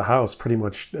kicked out of the house pretty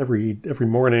much every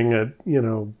morning at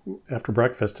after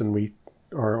breakfast, and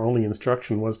our only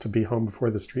instruction was to be home before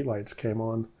the streetlights came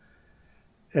on.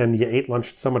 And you ate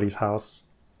lunch at somebody's house.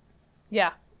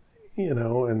 Yeah.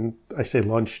 And I say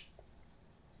lunch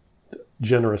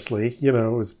generously. It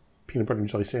was peanut butter and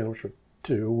jelly sandwich or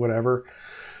two, whatever.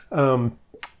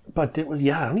 But it was,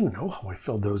 I don't even know how I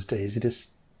filled those days. It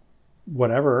just,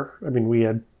 whatever. I mean,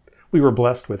 we were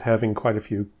blessed with having quite a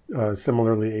few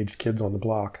similarly aged kids on the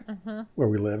block where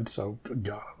we lived. So,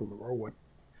 God, I don't remember what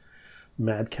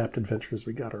madcap adventures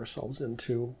we got ourselves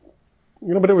into.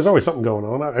 But there was always something going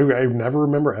on. I never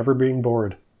remember ever being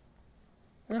bored.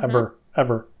 Ever.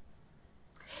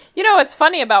 It's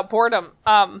funny about boredom.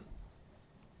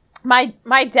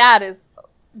 My dad is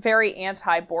very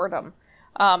anti-boredom.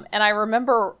 And I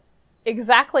remember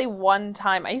exactly one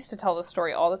time, I used to tell this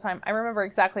story all the time. I remember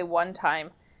exactly one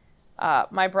time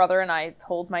my brother and I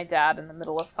told my dad in the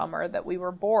middle of summer that we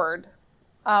were bored.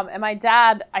 And my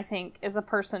dad, I think, is a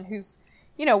person who's,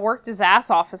 worked his ass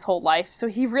off his whole life. So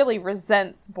he really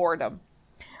resents boredom.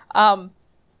 So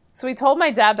we told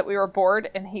my dad that we were bored,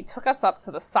 and he took us up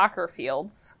to the soccer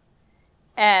fields.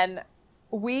 And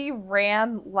we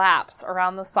ran laps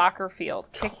around the soccer field,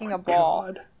 kicking a ball.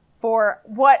 God. For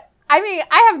what, I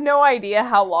have no idea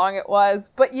how long it was,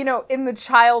 but in the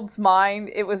child's mind,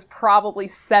 it was probably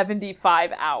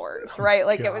 75 hours, right?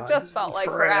 Like, God. It just felt like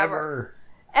forever. Forever.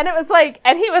 And it was like,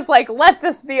 and he was like, let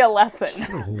this be a lesson.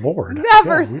 Oh, Lord.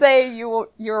 Never say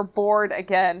you're bored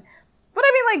again. But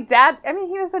like Dad,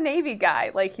 he was a Navy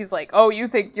guy. Like, he's like, oh, you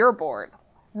think you're bored?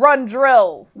 Run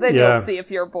drills. Then you'll see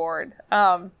if you're bored.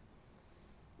 But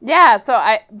for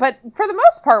the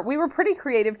most part, we were pretty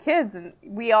creative kids, and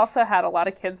we also had a lot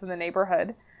of kids in the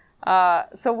neighborhood.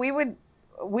 So we would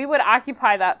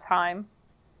occupy that time.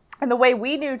 And the way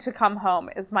we knew to come home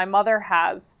is my mother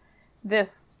has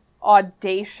this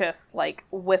audacious, like,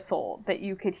 whistle that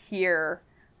you could hear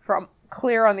from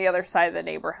clear on the other side of the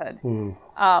neighborhood. And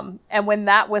when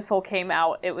that whistle came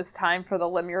out, it was time for the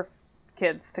Lemure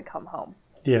kids to come home.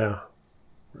 Yeah.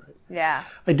 Right. Yeah.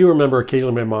 I do remember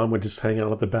occasionally my mom would just hang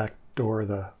out at the back door of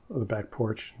the back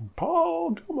porch.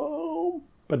 Paul, come home.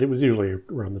 But it was usually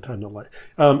around the time the light.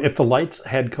 If the lights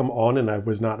had come on and I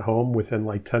was not home within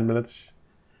like 10 minutes,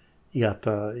 you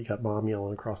got mom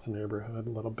yelling across the neighborhood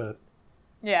a little bit.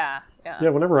 Yeah. Yeah.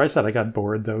 Whenever I said I got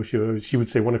bored, though, she would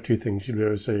say one of two things. She would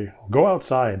always say, "Go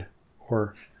outside,"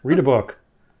 or "Read a book."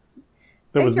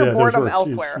 Take your boredom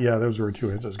elsewhere. Those were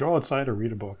two answers. Go outside or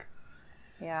read a book.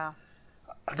 Yeah.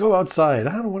 I go outside.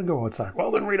 I don't want to go outside. Well,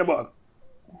 then read a book.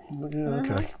 Yeah,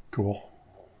 okay, cool.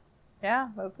 Yeah,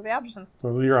 those are the options.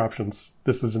 Those are your options.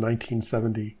 This is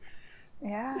 1978,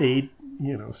 Yeah.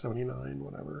 79,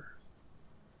 whatever.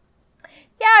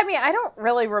 Yeah, I don't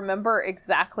really remember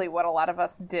exactly what a lot of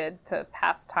us did to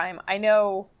pass time. I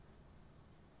know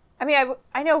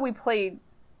we played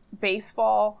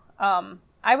baseball.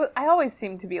 I always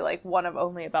seem to be like one of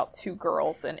only about two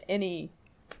girls in any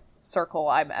circle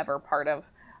I'm ever part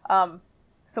of.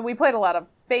 So we played a lot of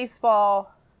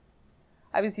baseball.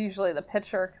 I was usually the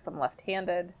pitcher because I'm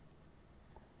left-handed.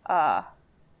 I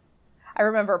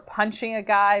remember punching a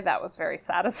guy. That was very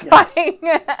satisfying.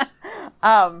 Yes.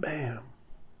 Bam.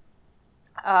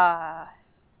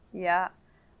 Yeah.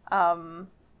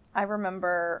 I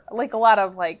remember like a lot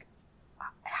of like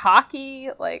hockey,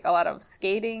 like a lot of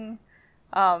skating.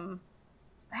 And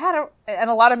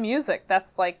a lot of music.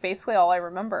 That's like basically all I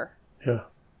remember. Yeah.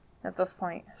 At this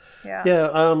point. Yeah. Yeah.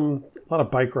 A lot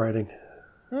of bike riding.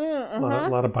 Mm-hmm. A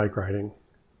lot of bike riding.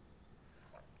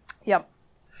 Yep.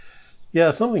 Yeah.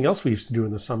 Something else we used to do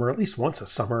in the summer, at least once a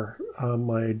summer.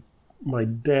 My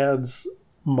dad's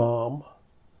mom,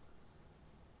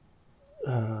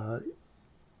 and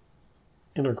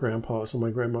her grandpa. So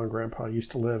my grandma and grandpa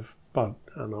used to live about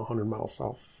 100 miles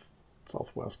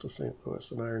southwest of St.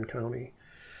 Louis in Iron County.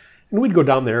 And we'd go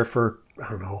down there for, I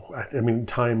don't know,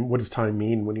 time, what does time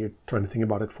mean when you're trying to think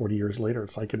about it 40 years later?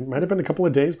 It's like, it might have been a couple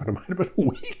of days, but it might have been a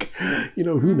week.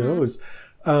 Who knows?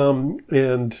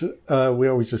 We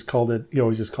always just called it,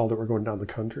 we're going down the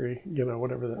country,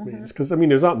 whatever that means. Because, it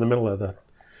was out in the middle of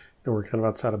we're kind of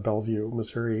outside of Bellevue,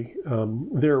 Missouri.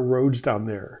 There are roads down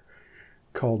there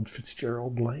called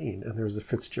Fitzgerald Lane, and there's a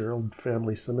Fitzgerald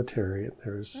family cemetery, and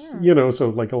there's, so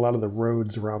like a lot of the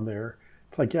roads around there.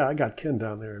 It's like, I got kin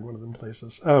down there in one of them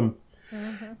places. And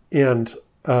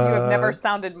You have never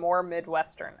sounded more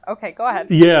Midwestern. Okay, go ahead.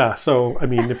 Yeah, so I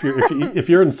mean, if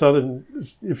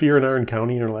you're in Iron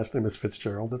County and your last name is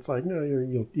Fitzgerald, it's like no,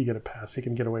 you get a pass. You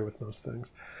can get away with most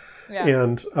things. Yeah.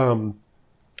 And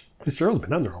Fitzgerald's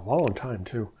been down there a long time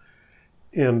too.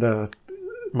 And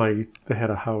they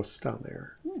had a house down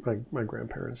there. My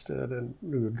grandparents did, and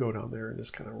we would go down there and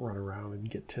just kind of run around and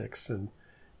get ticks and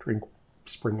drink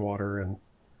spring water, and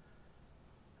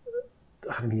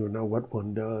I don't even know what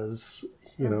one does.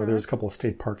 You know, there's a couple of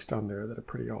state parks down there that are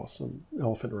pretty awesome.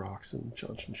 Elephant Rocks and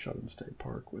Johnson Shut-in State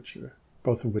Park,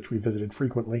 both of which we visited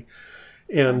frequently.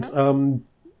 And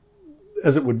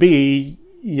as it would be,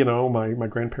 you know, my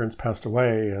grandparents passed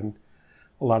away, and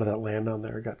a lot of that land down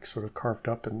there got sort of carved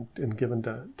up and given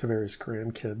to various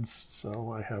grandkids.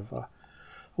 So I have a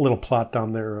little plot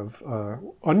down there of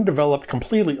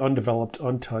completely undeveloped,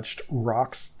 untouched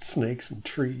rocks, snakes, and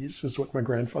trees, is what my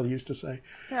grandfather used to say.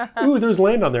 Ooh, there's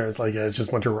land on there. It's like, yeah, it's just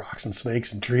a bunch of rocks and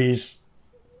snakes and trees.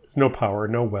 There's no power,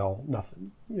 no well,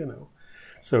 nothing, you know.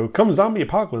 So come zombie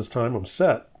apocalypse time, I'm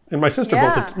set. And my sister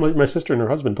my sister and her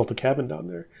husband built a cabin down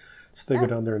there. So they go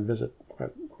down there and visit.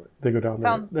 They go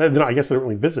down there. I guess they don't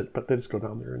really visit, but they just go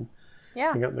down there and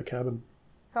hang out in the cabin.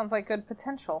 Sounds like good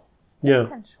potential. Yeah.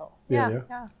 Potential. Yeah.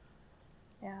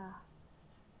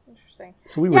 It's interesting.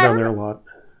 So we were down there a lot.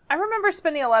 I remember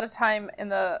spending a lot of time in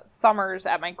the summers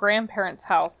at my grandparents'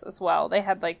 house as well. They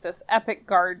had like this epic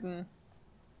garden.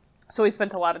 So we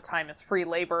spent a lot of time as free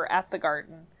labor at the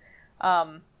garden.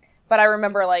 But I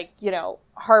remember like, you know,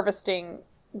 harvesting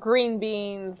green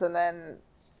beans and then,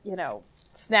 you know,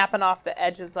 snapping off the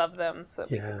edges of them so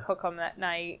that we could cook them that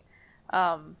night.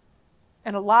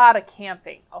 And a lot of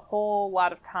camping, a whole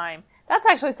lot of time. That's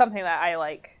actually something that I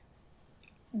like,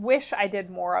 wish I did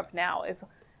more of now is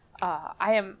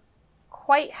I am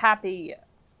quite happy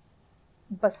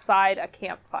beside a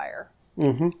campfire.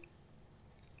 I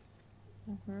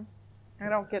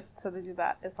don't get to do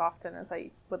that as often as I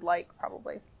would like,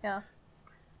 probably. Yeah.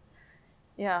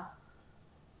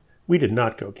 We did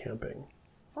not go camping.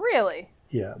 Really?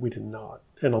 Yeah, we did not.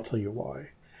 And I'll tell you why.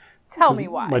 Tell me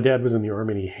why. My dad was in the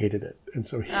Army and he hated it. And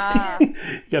so he got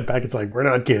back. It's like, we're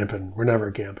not camping. We're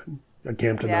never camping. I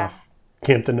camped enough.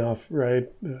 Camped enough, right?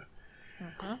 You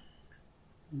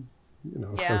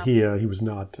know, so he was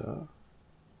not...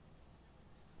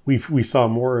 We saw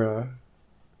more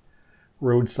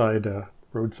roadside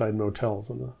motels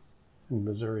in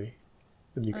Missouri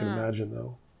than you can imagine,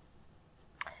 though.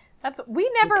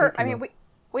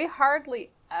 We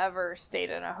hardly ever stayed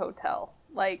in a hotel.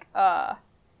 Like,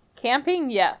 camping,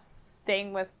 yes.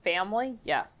 Staying with family,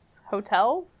 yes.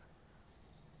 Hotels,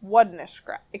 what an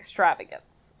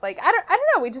extravagance. Like, I don't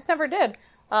know, we just never did.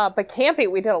 But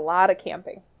camping, we did a lot of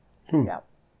camping. Yeah.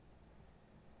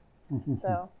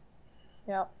 So,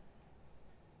 yeah.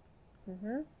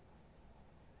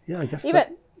 Yeah, I guess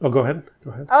go ahead.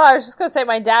 Oh, I was just going to say,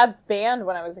 my dad's band,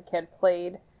 when I was a kid,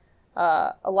 played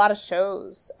a lot of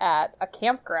shows at a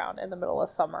campground in the middle of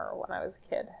summer when I was a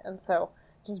kid. And so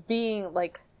just being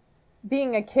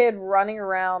a kid running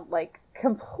around like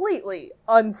completely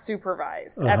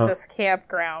unsupervised at this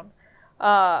campground.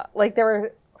 Like there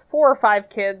were 4 or 5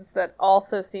 kids that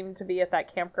also seemed to be at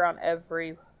that campground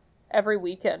every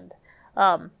weekend.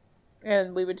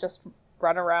 And we would just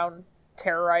run around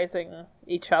terrorizing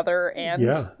each other and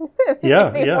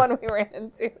anyone we ran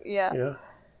into. Yeah.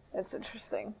 It's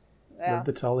interesting. Yeah. Live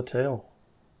to tell the tale.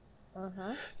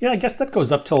 Yeah, I guess that goes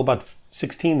up till about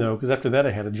 16, though, because after that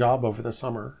I had a job over the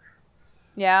summer.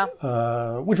 Yeah.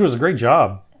 Which was a great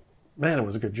job. Man, it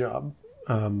was a good job.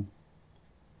 I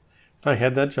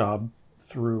had that job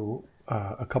through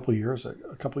a couple years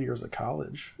at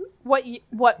college.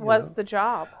 What was the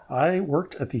job? I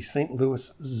worked at the St.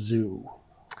 Louis Zoo.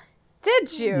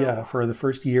 Did you? Yeah, for the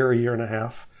first year and a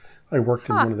half, I worked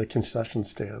in one of the concession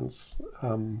stands,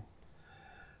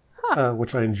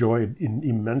 which I enjoyed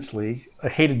immensely. I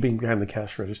hated being behind the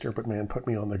cash register, but man, put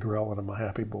me on the grill and I'm a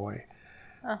happy boy.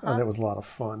 That was a lot of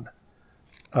fun.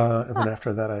 And then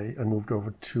after that, I moved over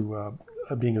to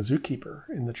being a zookeeper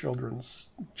in the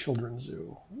children's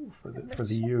zoo for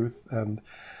the youth. And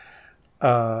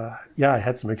I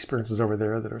had some experiences over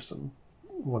there that are some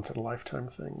once-in-a-lifetime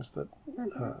things that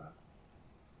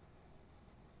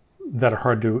are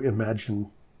hard to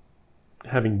imagine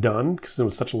having done because it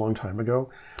was such a long time ago.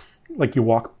 Like you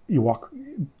have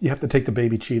to take the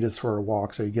baby cheetahs for a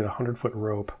walk, so you get a 100-foot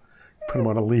rope, put them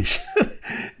on a leash, and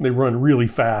they run really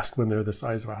fast when they're the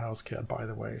size of a house cat, by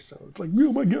the way. So it's like,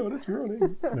 oh my God, it's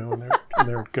running, and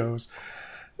there it goes.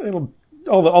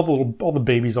 All the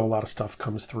babies, a lot of stuff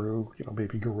comes through,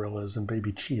 baby gorillas and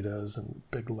baby cheetahs and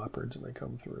big leopards, and they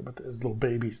come through, but there's little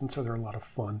babies, and so they're a lot of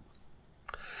fun.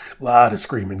 A lot of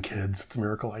screaming kids. It's a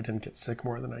miracle I didn't get sick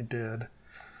more than I did.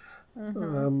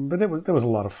 But that was a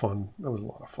lot of fun. That was a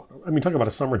lot of fun. I mean, talking about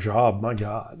a summer job, my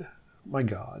God,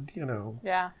 you know.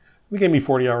 Yeah. They gave me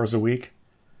 40 hours a week.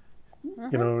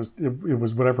 You know, it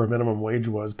was whatever minimum wage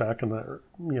was back in the,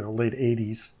 you know, late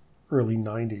 80s, early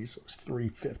 90s. It was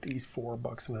 $3.50,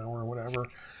 $4 an hour or whatever.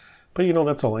 But, you know,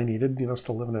 that's all I needed, you know,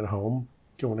 still living at home,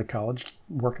 going to college,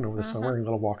 working over the summer, a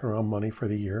little walking around money for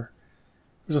the year.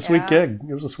 It was a sweet gig.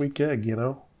 It was a sweet gig, you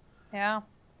know. Yeah.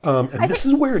 And this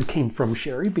is where it came from,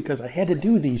 Sherry, because I had to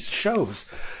do these shows.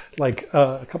 Like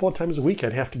a couple of times a week,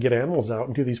 I'd have to get animals out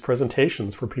and do these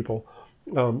presentations for people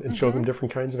and show them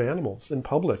different kinds of animals in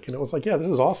public. And it was like, yeah, this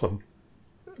is awesome.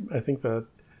 I think the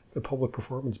public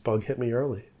performance bug hit me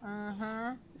early.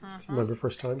 It's one of the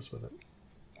first times with it.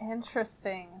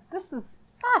 Interesting. This is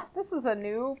a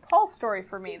new Paul story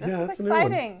for me. This is exciting. A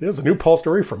new one. It was a new Paul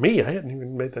story for me. I hadn't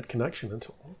even made that connection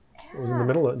until I was in the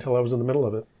middle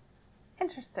of it.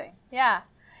 Interesting. Yeah.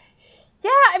 Yeah,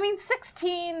 I mean,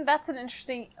 16, that's an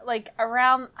interesting, like,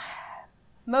 around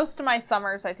most of my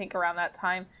summers, I think around that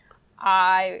time,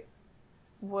 I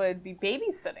would be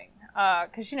babysitting.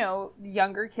 Because, you know,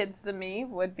 younger kids than me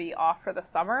would be off for the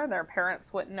summer. Their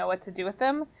parents wouldn't know what to do with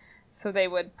them. So they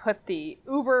would put the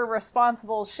uber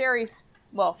responsible Sherry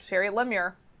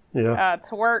Lemure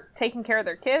to work taking care of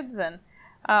their kids. And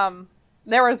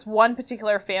there was one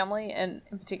particular family in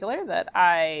particular that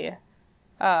I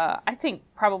think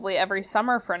probably every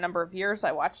summer for a number of years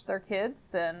I watched their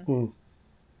kids. And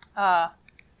so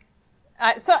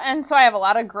I have a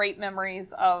lot of great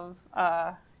memories of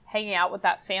hanging out with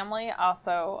that family.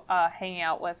 Also hanging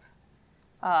out with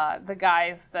the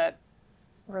guys that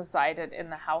resided in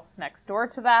the house next door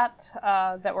to that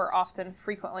were often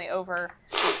frequently over,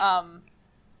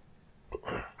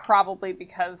 probably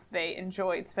because they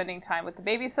enjoyed spending time with the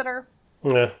babysitter.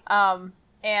 Yeah.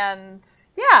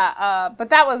 But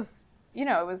that was, you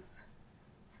know, it was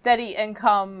steady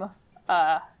income,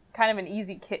 kind of an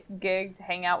easy gig to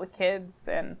hang out with kids,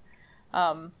 and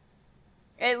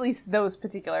at least those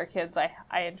particular kids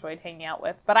I enjoyed hanging out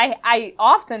with. But I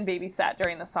often babysat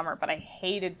during the summer, but I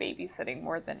hated babysitting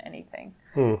more than anything,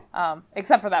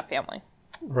 except for that family.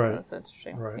 Right. That's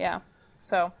interesting. Right. Yeah.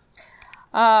 So,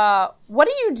 what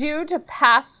do you do to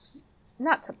pass,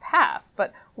 not to pass,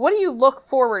 but what do you look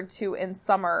forward to in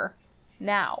summer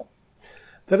now?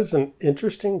 That is an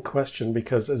interesting question,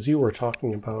 because as you were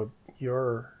talking about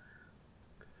your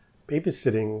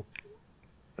babysitting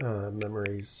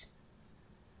memories,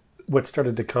 what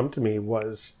started to come to me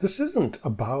was, this isn't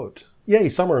about, yay,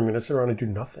 summer, I'm going to sit around and do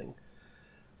nothing.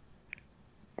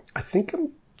 I think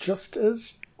I'm just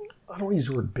as, I don't want to use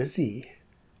the word busy.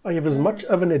 I have as much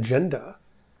of an agenda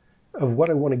of what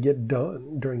I want to get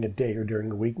done during a day or during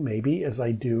a week, maybe, as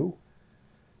I do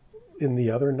in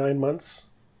the other 9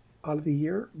 months out of the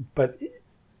year. But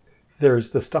there's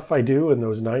the stuff I do in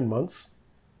those 9 months,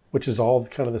 which is all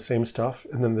kind of the same stuff.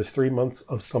 And then there's 3 months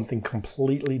of something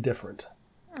completely different.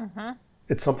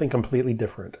 It's something completely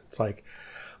different. It's like,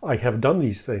 I have done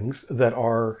these things that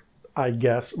are, I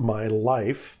guess, my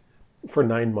life for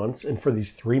 9 months. And for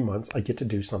these 3 months, I get to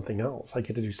do something else. I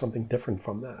get to do something different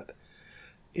from that.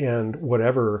 And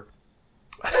whatever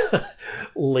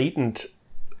latent,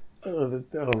 I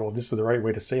don't know if this is the right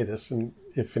way to say this, and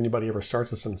if anybody ever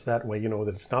starts a sentence that way, you know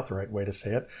that it's not the right way to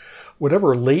say it.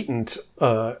 Whatever latent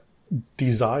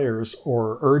desires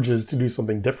or urges to do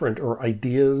something different, or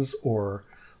ideas or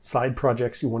side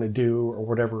projects you want to do, or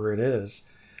whatever it is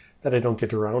that I don't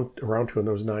get around to in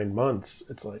those 9 months.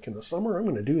 It's like, in the summer, I'm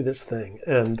going to do this thing.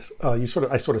 And I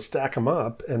sort of stack them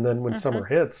up. And then when summer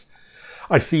hits,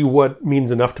 I see what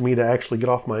means enough to me to actually get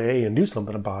off my A and do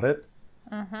something about it.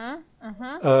 And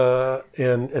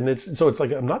it's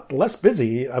like, I'm not less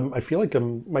busy. I feel like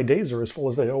my days are as full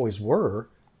as they always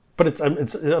were, but I'm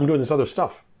doing this other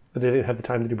stuff that I didn't have the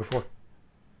time to do before.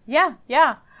 Yeah.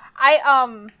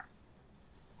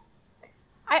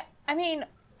 I mean,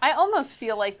 I almost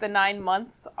feel like the 9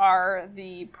 months are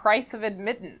the price of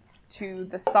admittance to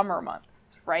the summer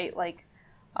months, right? Like,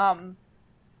 I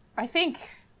think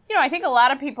a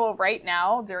lot of people right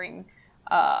now during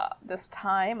this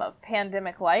time of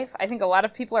pandemic life, I think a lot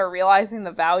of people are realizing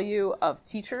the value of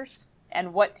teachers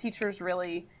and what teachers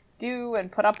really do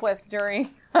and put up with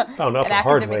during found out the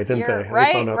hard way, didn't they? Right,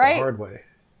 they found out the hard way.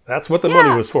 That's what the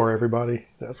money was for, everybody.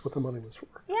 That's what the money was for.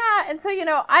 Yeah, and so,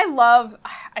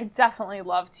 I definitely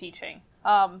love teaching.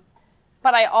 But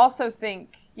I also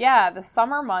think, the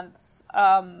summer months,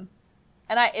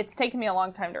 it's taken me a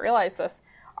long time to realize this,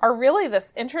 are really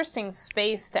this interesting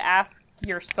space to ask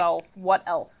yourself, what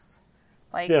else?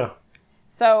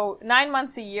 So 9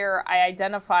 months a year, I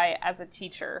identify as a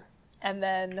teacher. And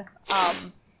then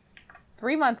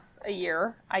 3 months a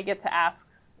year, I get to ask,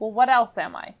 well, what else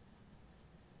am I?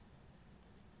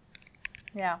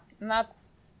 Yeah, and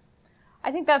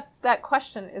I think that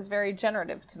question is very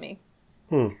generative to me.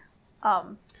 You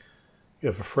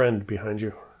have a friend behind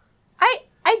you.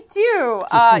 I do.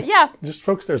 Yes. Just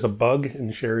folks, there's a bug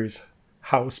in Sherry's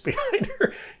house behind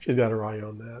her. She's got her eye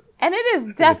on that. And it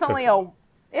is definitely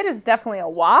a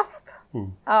wasp.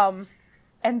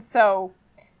 And so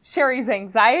Sherry's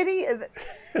anxiety,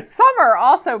 summer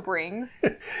also brings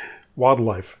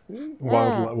wildlife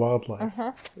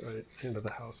right into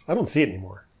the house. I don't see it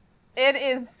anymore. It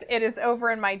is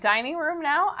over in my dining room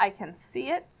now. I can see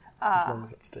it. As long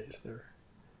as it stays there.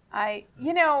 I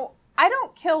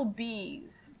don't kill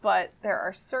bees, but there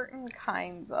are certain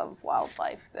kinds of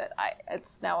wildlife that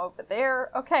it's now over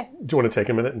there. Okay. Do you want to take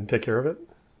a minute and take care of it?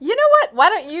 You know what? Why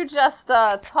don't you just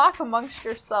talk amongst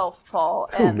yourself, Paul?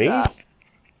 Who, me?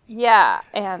 Yeah,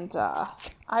 and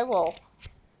I will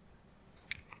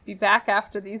be back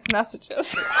after these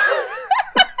messages.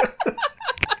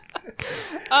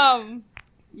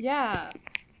 Yeah.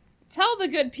 Tell the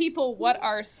good people what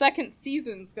our second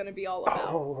season's going to be all about.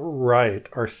 Oh, right.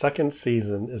 Our second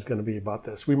season is going to be about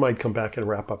this. We might come back and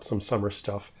wrap up some summer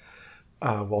stuff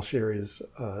while Sherry is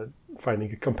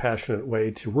finding a compassionate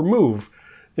way to remove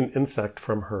an insect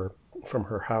from her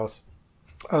house.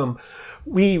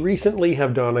 We recently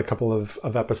have done a couple of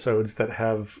episodes that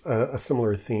have a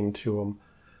similar theme to them.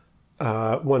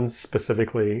 One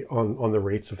specifically on the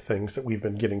rates of things that we've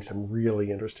been getting some really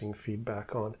interesting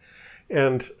feedback on.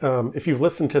 And if you've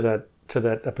listened to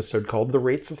that episode called The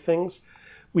Rates of Things,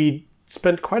 we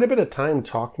spent quite a bit of time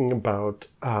talking about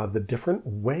the different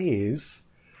ways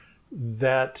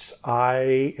that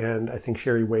I think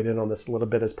Sherry weighed in on this a little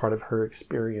bit as part of her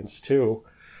experience too,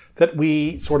 that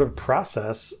we sort of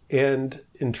process and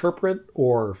interpret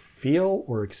or feel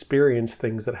or experience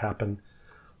things that happen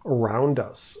around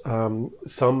us.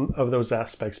 Some of those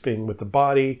aspects being with the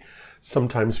body,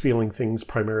 sometimes feeling things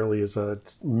primarily as a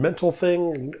mental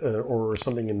thing or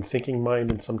something in thinking mind,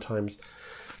 and sometimes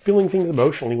feeling things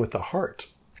emotionally with the heart.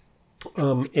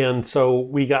 And so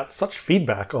we got such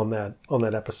feedback on that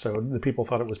episode that people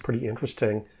thought it was pretty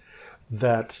interesting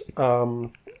that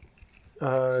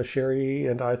Sherry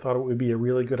and I thought it would be a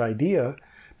really good idea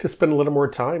to spend a little more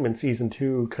time in season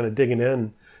 2 kind of digging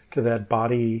in to that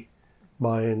body,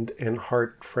 mind, and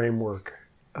heart framework.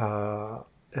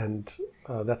 And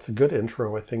that's a good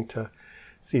intro, I think, to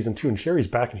season 2. And Sherry's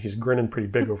back and she's grinning pretty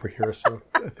big over here. So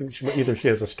I think either she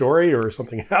has a story or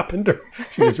something happened, or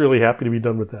she's just really happy to be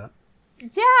done with that.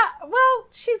 Yeah, well,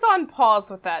 she's on pause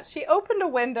with that. She opened a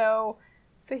window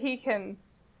so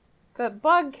the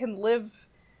bug can live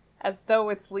as though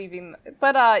it's leaving.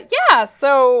 But yeah,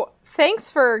 so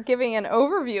thanks for giving an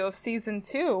overview of season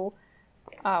 2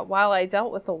 while I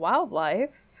dealt with the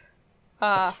wildlife.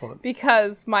 That's fun.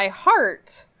 Because my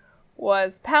heart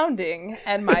was pounding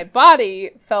and my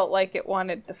body felt like it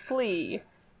wanted to flee.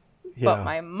 Yeah. But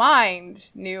my mind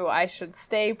knew I should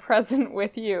stay present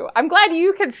with you. I'm glad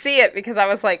you could see it because I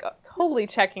was like totally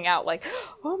checking out, like,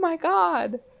 oh my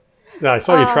God. Yeah, I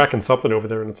saw you tracking something over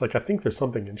there and it's like, I think there's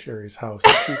something in Sherry's house.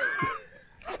 I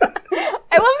love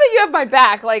that you have my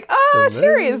back. Like,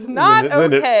 Sherry is not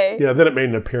okay. Then it made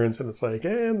an appearance and it's like,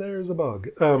 and there's a bug.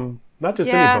 Not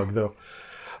just any bug though.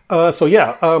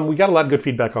 We got a lot of good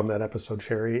feedback on that episode,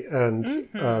 Sherry, and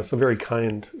some very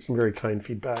kind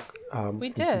feedback from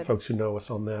some folks who know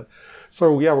us on that.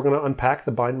 So yeah, we're going to unpack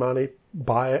the body,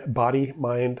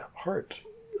 mind, heart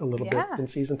a little bit in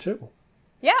season 2.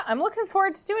 Yeah, I'm looking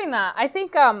forward to doing that. I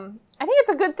think it's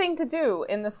a good thing to do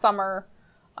in the summer,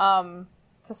 to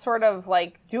sort of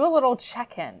like do a little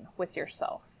check-in with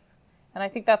yourself, and I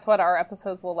think that's what our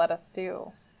episodes will let us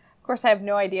do. Of course, I have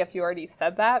no idea if you already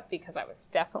said that because I was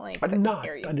definitely I did not.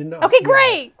 Okay,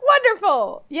 great.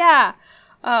 Wonderful. Yeah.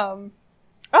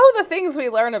 The things we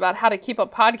learn about how to keep a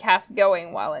podcast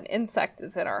going while an insect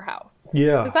is in our house.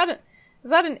 Yeah. Is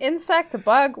that an insect, a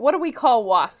bug? What do we call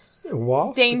wasps?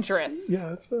 Wasps? Dangerous.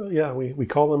 We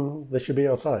call them, they should be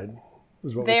outside.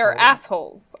 They are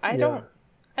assholes. I don't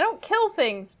kill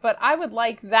things, but I would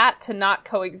like that to not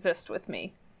coexist with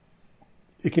me.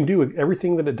 It can do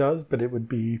everything that it does, but it would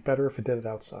be better if it did it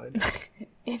outside.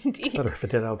 Indeed. Better if it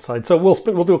did outside. So we'll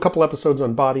do a couple episodes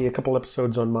on body, a couple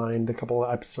episodes on mind, a couple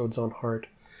episodes on heart.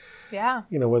 Yeah.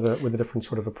 With a different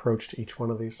sort of approach to each one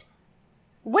of these.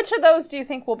 Which of those do you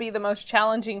think will be the most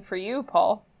challenging for you,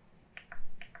 Paul?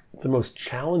 The most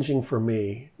challenging for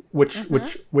me. Which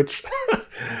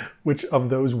of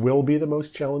those will be the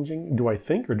most challenging? Do I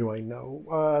think or do I know?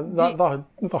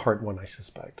 The heart one, I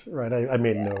suspect. Right? I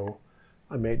made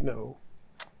no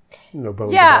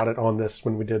bones Yeah. about it on this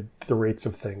when we did the rates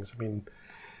of things. I mean,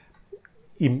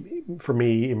 for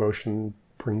me, emotion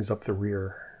brings up the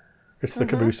rear. It's the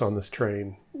caboose on this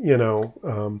train, Yeah.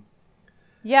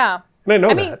 And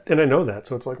I know that,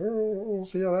 so it's like, we'll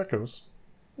see how that goes.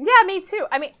 Yeah, me too.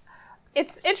 I mean,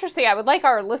 it's interesting. I would like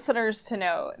our listeners to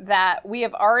know that we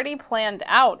have already planned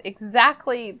out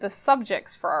exactly the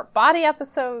subjects for our body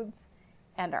episodes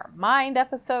and our mind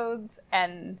episodes,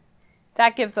 and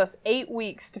that gives us 8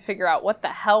 weeks to figure out what the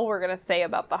hell we're going to say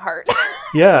about the heart.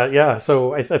 Yeah.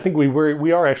 So I think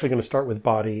we are actually going to start with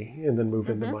body and then move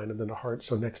into mind and then to heart.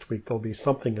 So next week there'll be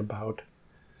something about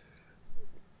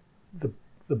the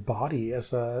body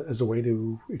as a way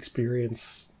to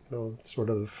experience, sort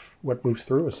of what moves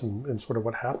through us and sort of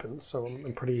what happens. So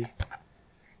I'm pretty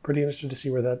interested to see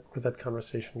where that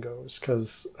conversation goes,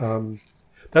 because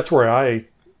that's where I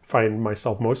find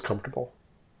myself most comfortable.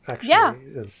 Actually,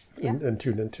 and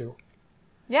tuned into.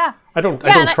 Yeah. I don't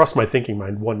trust my thinking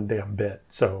mind one damn bit.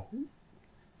 So.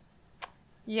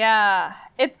 Yeah,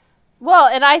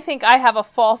 and I think I have a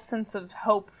false sense of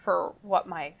hope for what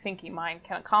my thinking mind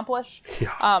can accomplish.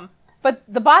 Yeah. But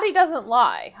the body doesn't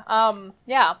lie.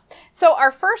 Yeah. So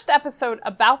our first episode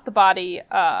about the body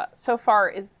so far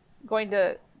is going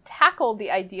to tackle the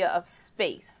idea of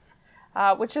space,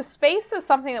 which is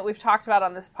something that we've talked about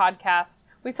on this podcast.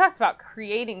 We've talked about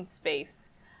creating space,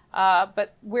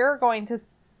 but we're going to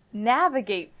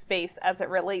navigate space as it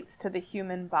relates to the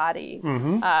human body.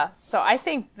 So I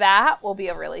think that will be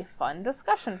a really fun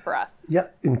discussion for us. Yeah,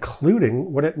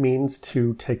 including what it means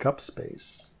to take up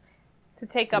space. To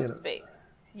take up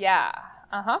space. Yeah.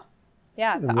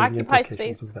 Yeah, to and occupy the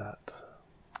implications space. of that.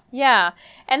 Yeah,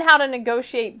 and how to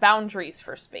negotiate boundaries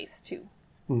for space, too.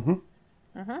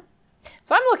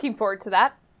 So I'm looking forward to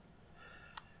that.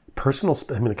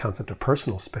 The concept of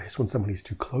personal space when somebody's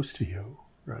too close to you,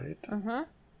 right?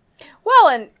 Well,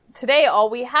 and today all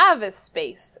we have is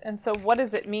space. And so what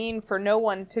does it mean for no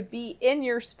one to be in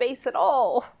your space at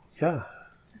all? Yeah.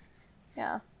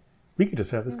 Yeah. We could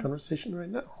just have this conversation right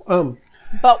now.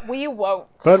 But we won't.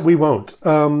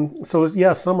 So,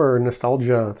 summer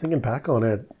nostalgia, thinking back on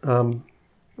it, I don't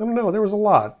know, there was a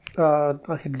lot. I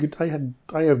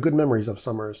have good memories of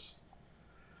summers,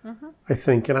 I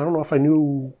think. And I don't know if I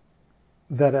knew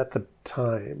that at the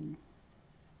time.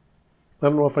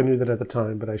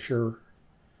 But I sure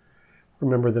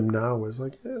remember them now as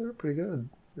like, yeah, they're pretty good.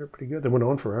 They went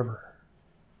on forever.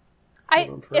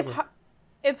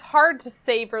 It's hard to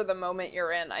savor the moment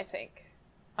you're in, I think.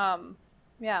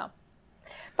 Yeah.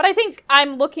 But I think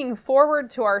I'm looking forward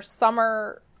to our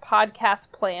summer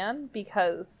podcast plan,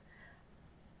 because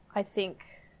I think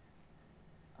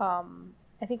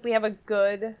we have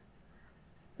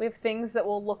things that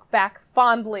we'll look back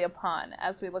fondly upon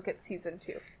as we look at season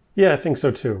 2. Yeah, I think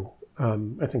so too.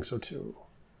 And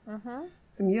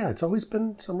yeah,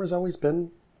 summer's always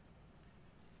been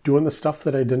doing the stuff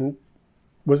that I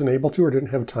wasn't able to, or didn't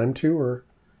have time to, or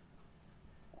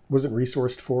wasn't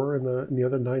resourced for in the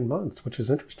other 9 months, which is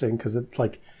interesting, because it's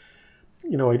like,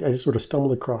 I just sort of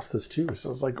stumbled across this too. So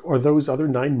it's like, are those other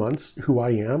 9 months who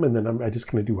I am, and then I'm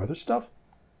just going to do other stuff?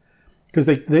 Because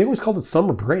they always called it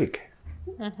summer break.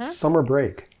 Summer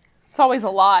break. It's always a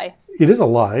lie. It is a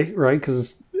lie, right?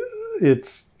 Because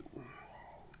it's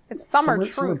summer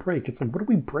truth. Summer break. It's like, what are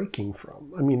we breaking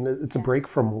from? I mean, it's a break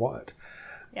from what?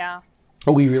 Yeah.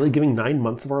 Are we really giving 9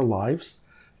 months of our lives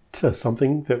to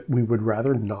something that we would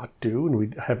rather not do, and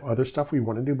we have other stuff we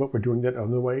want to do, but we're doing that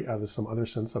other way out of some other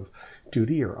sense of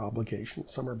duty or obligation?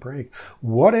 Summer break.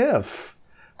 What if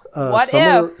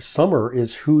summer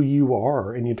is who you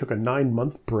are, and you took a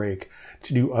 9-month break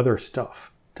to do other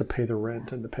stuff, to pay the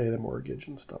rent and to pay the mortgage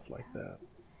and stuff like that?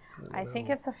 I think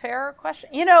it's a fair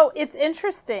question. It's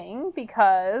interesting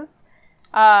because,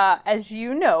 as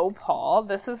you know, Paul,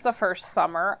 this is the first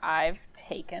summer I've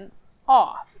taken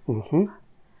off.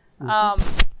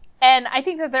 And I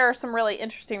think that there are some really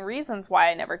interesting reasons why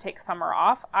I never take summer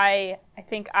off. I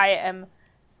think I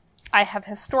have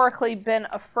historically been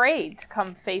afraid to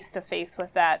come face to face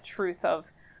with that truth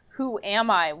of who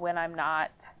am I when I'm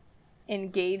not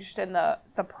engaged in the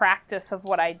practice of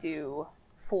what I do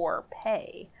for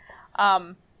pay.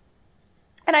 And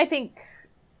I think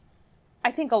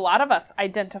a lot of us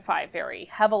identify very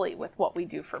heavily with what we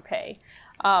do for pay.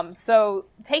 So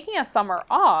taking a summer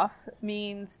off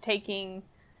means taking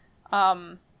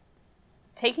 3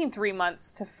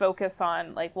 months to focus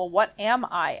on, like, well, what am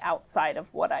I outside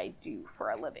of what I do for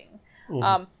a living?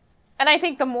 And I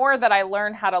think the more that I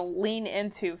learn how to lean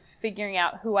into figuring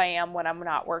out who I am when I'm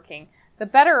not working, the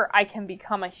better I can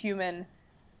become a human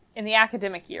in the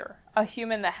academic year. A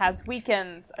human that has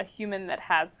weekends, a human that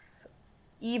has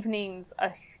evenings,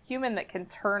 a human that can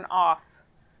turn off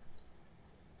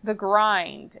the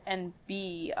grind and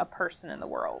be a person in the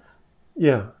world.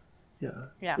 Yeah.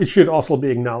 It should also be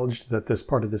acknowledged that this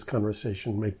part of this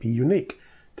conversation might be unique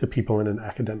to people in an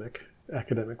academic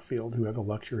field who have the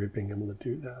luxury of being able to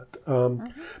do that.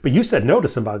 But you said no to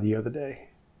somebody the other day.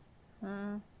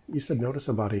 You said no to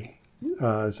somebody.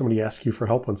 Somebody asked you for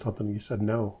help on something. You said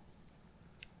no.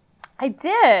 I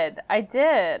did. I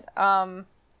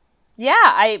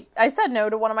said no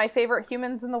to one of my favorite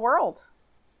humans in the world.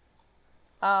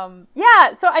 So I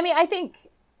mean, I think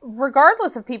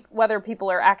regardless of whether people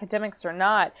are academics or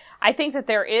not, I think that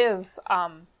there is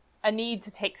a need to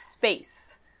take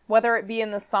space, whether it be in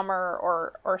the summer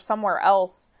or somewhere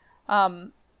else.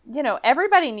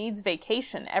 Everybody needs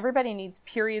vacation. Everybody needs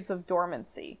periods of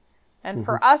dormancy. And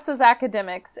for us as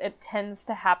academics, it tends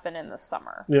to happen in the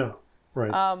summer. Yeah,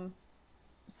 right.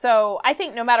 So I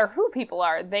think no matter who people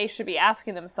are, they should be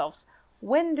asking themselves,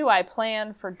 when do I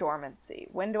plan for dormancy?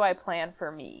 When do I plan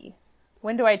for me?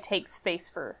 When do I take space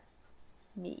for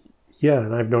me? Yeah,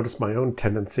 and I've noticed my own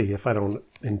tendency, if I don't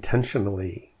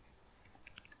intentionally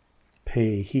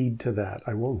pay heed to that,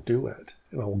 I won't do it.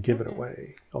 And I'll give it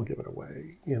away. Yeah.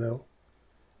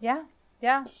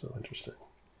 So interesting.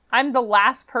 I'm the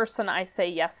last person I say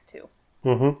yes to.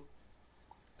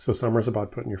 So summer's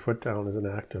about putting your foot down as an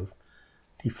act of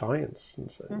defiance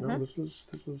and saying, no, this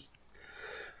is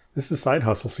side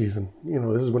hustle season.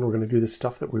 This is when we're going to do the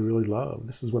stuff that we really love.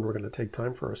 This is when we're going to take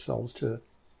time for ourselves to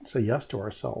say yes to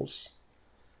ourselves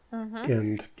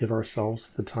and give ourselves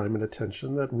the time and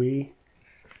attention that we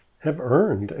have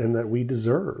earned and that we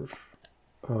deserve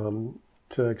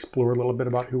to explore a little bit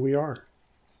about who we are.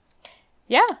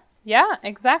 Yeah,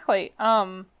 exactly.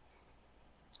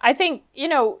 I think,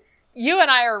 you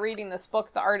and I are reading this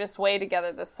book, The Artist's Way,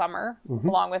 together this summer,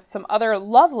 along with some other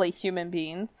lovely human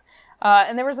beings.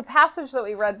 And there was a passage that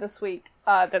we read this week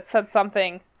that said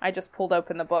something. I just pulled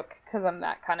open the book because I'm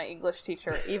that kind of English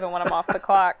teacher, even when I'm off the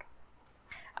clock.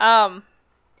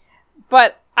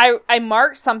 But I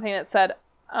marked something that said,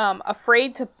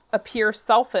 afraid to appear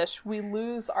selfish, we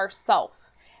lose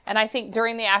ourself. And I think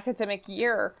during the academic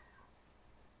year,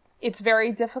 it's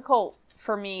very difficult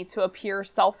for me to appear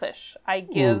selfish. I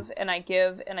give and I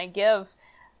give and I give.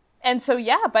 And so,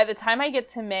 by the time I get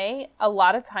to May, a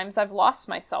lot of times I've lost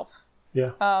myself.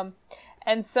 Yeah.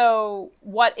 And so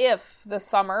what if the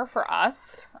summer for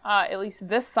us, at least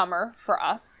this summer for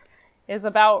us, is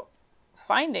about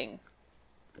finding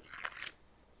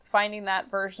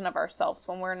that version of ourselves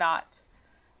when we're not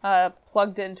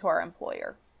plugged into our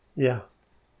employer. Yeah.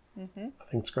 I think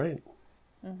it's great.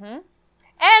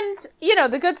 And,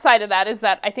 the good side of that is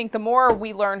that I think the more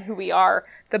we learn who we are,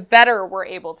 the better we're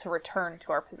able to return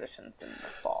to our positions in the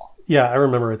fall. Yeah, I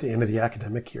remember at the end of the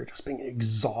academic year just being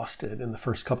exhausted in the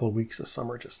first couple of weeks of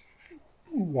summer, just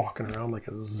walking around like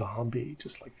a zombie,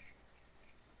 just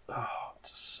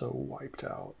so wiped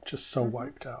out.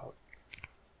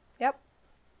 Yep.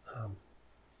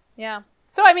 Yeah.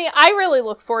 So, I mean, I really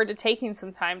look forward to taking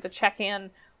some time to check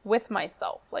in with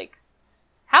myself. Like,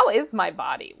 how is my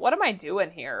body? What am I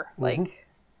doing here? Like,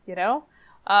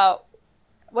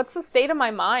 what's the state of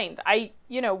my mind?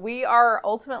 We are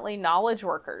ultimately knowledge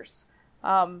workers.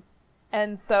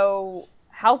 And so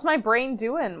how's my brain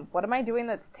doing? What am I doing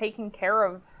that's taking care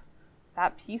of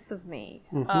that piece of me?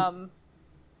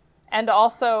 And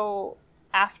also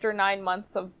after 9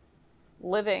 months of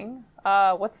living,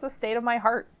 what's the state of my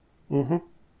heart?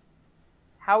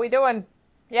 How are we doing?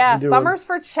 Yeah. Summer's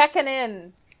for checking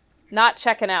in. Not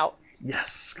checking out.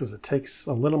 Yes, because it takes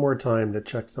a little more time to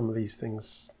check some of these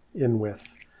things in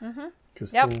with.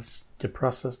 Because things get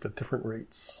processed at different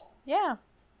rates. Yeah.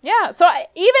 So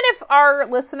even if our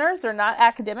listeners are not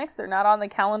academics, they're not on the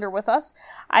calendar with us,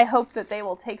 I hope that they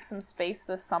will take some space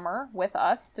this summer with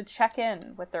us to check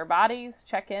in with their bodies,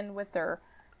 check in with their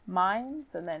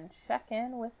minds, and then check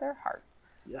in with their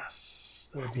hearts. Yes,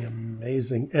 that would be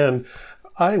amazing. And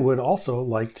I would also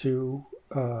like to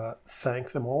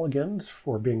thank them all again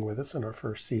for being with us in our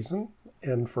first season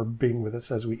and for being with us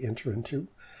as we enter into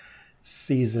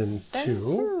season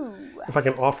 2. If I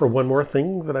can offer one more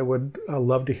thing that I would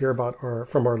love to hear about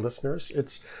from our listeners,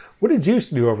 it's what did you used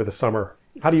to do over the summer?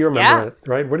 How do you remember it,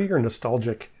 right? What are your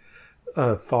nostalgic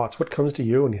thoughts? What comes to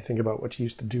you when you think about what you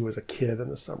used to do as a kid in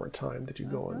the summertime? Did you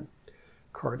go on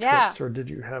car trips or did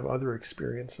you have other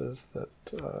experiences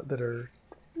that are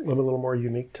a little more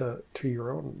unique to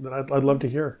your own that I'd love to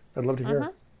hear.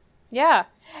 Yeah.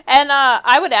 And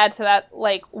I would add to that,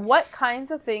 like, what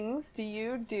kinds of things do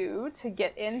you do to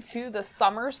get into the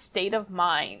summer state of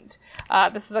mind?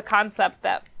 This is a concept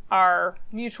that our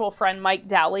mutual friend Mike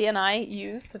Dowley and I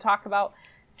use to talk about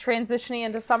transitioning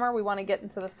into summer, we want to get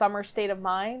into the summer state of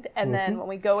mind. And then when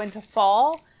we go into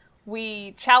fall,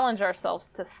 we challenge ourselves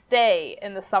to stay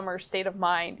in the summer state of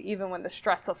mind, even when the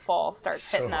stress of fall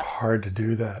starts hitting us. So hard to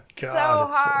do that. God, So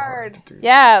it's so hard hard. to do that.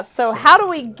 Yeah, so how do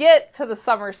we get to the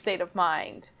summer state of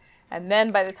mind? And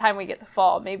then by the time we get to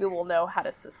fall, maybe we'll know how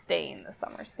to sustain the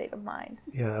summer state of mind.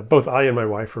 Yeah, both I and my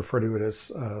wife refer to it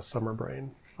as summer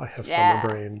brain. I have summer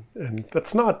brain, and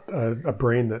that's not a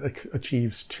brain that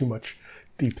achieves too much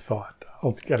deep thought.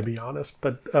 I've got to be honest,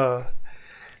 but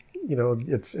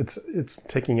it's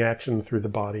taking action through the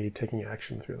body, taking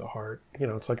action through the heart.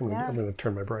 It's like I'm going to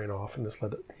turn my brain off and just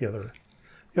let the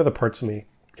other parts of me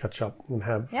catch up and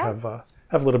have a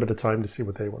little bit of time to see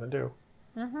what they want to do.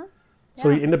 Mm-hmm. So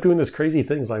you end up doing these crazy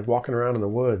things like walking around in the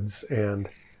woods and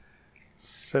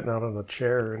sitting out on a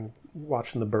chair and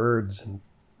watching the birds and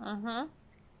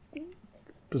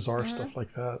bizarre stuff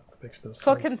like that. That makes no sense.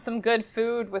 Cooking some good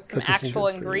food with some actual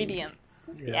ingredients.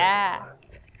 Yeah.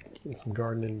 Getting some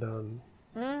gardening done.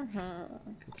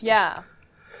 Yeah.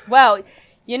 Well,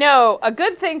 a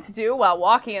good thing to do while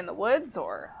walking in the woods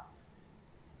or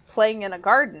playing in a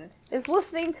garden is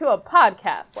listening to a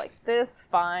podcast like this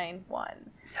fine one.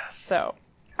 Yes. So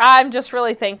I'm just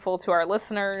really thankful to our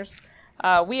listeners.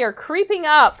 We are creeping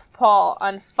up, Paul,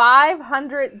 on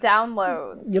 500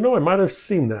 downloads. I might have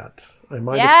seen that. Have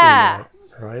seen that,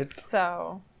 right?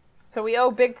 So we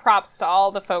owe big props to all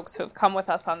the folks who have come with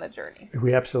us on the journey.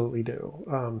 We absolutely do.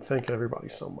 Thank everybody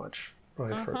so much,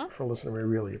 right, for listening. We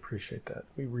really appreciate that.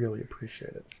 We really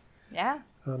appreciate it. Yeah.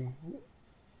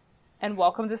 And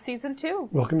welcome to Season 2.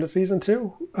 Welcome to Season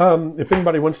 2. If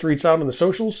anybody wants to reach out on the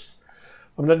socials,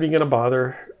 I'm not even going to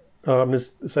bother. I'm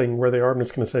just saying where they are. I'm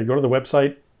just going to say go to the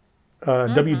website,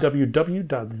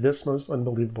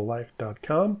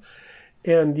 www.thismostunbelievablelife.com,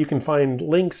 and you can find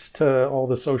links to all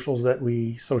the socials that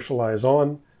we socialize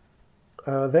on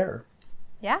there.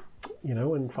 Yeah.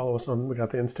 And follow us on, we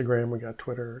got the Instagram, we got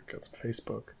Twitter, got some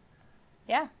Facebook.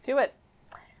 Yeah, do it.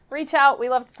 Reach out. We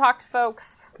love to talk to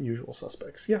folks. The usual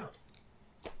suspects, yeah.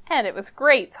 And it was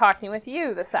great talking with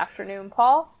you this afternoon,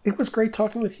 Paul. It was great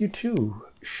talking with you too,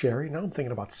 Sherry. Now I'm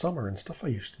thinking about summer and stuff I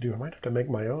used to do. I might have to make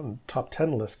my own top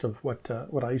 10 list of what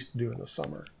I used to do in the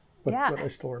summer. What I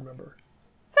still remember.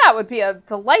 That would be a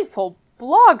delightful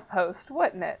blog post,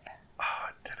 wouldn't it? Oh,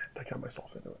 I did it. I got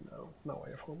myself into it now. Now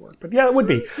I have homework. But yeah, it would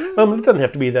be. It doesn't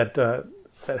have to be that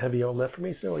heavy on that for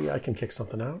me. So yeah, I can kick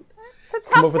something out. It's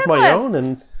a top Come up with my list. own,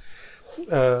 and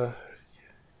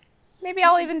maybe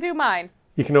I'll even do mine.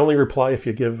 You can only reply if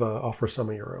you offer some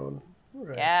of your own,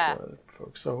 right,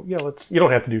 folks. So yeah, you don't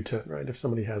have to do 10, right? If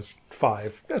somebody has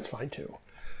 5, that's fine too.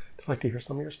 Just like to hear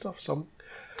some of your stuff. So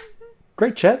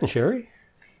great chatting, Sherry.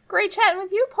 Great chatting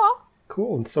with you, Paul.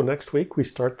 Cool. And so next week we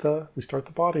start the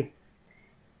body.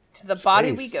 To the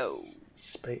body we go.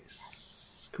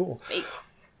 Space. Cool.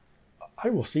 Space. I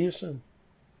will see you soon.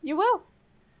 You will.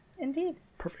 Indeed.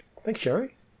 Perfect. Thanks,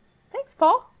 Sherry. Thanks,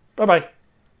 Paul. Bye-bye.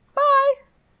 Bye.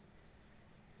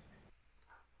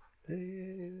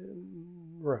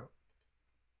 And row.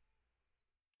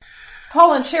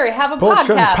 Paul and Sherry have a Paul and podcast.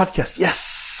 Sherry podcast. Yes.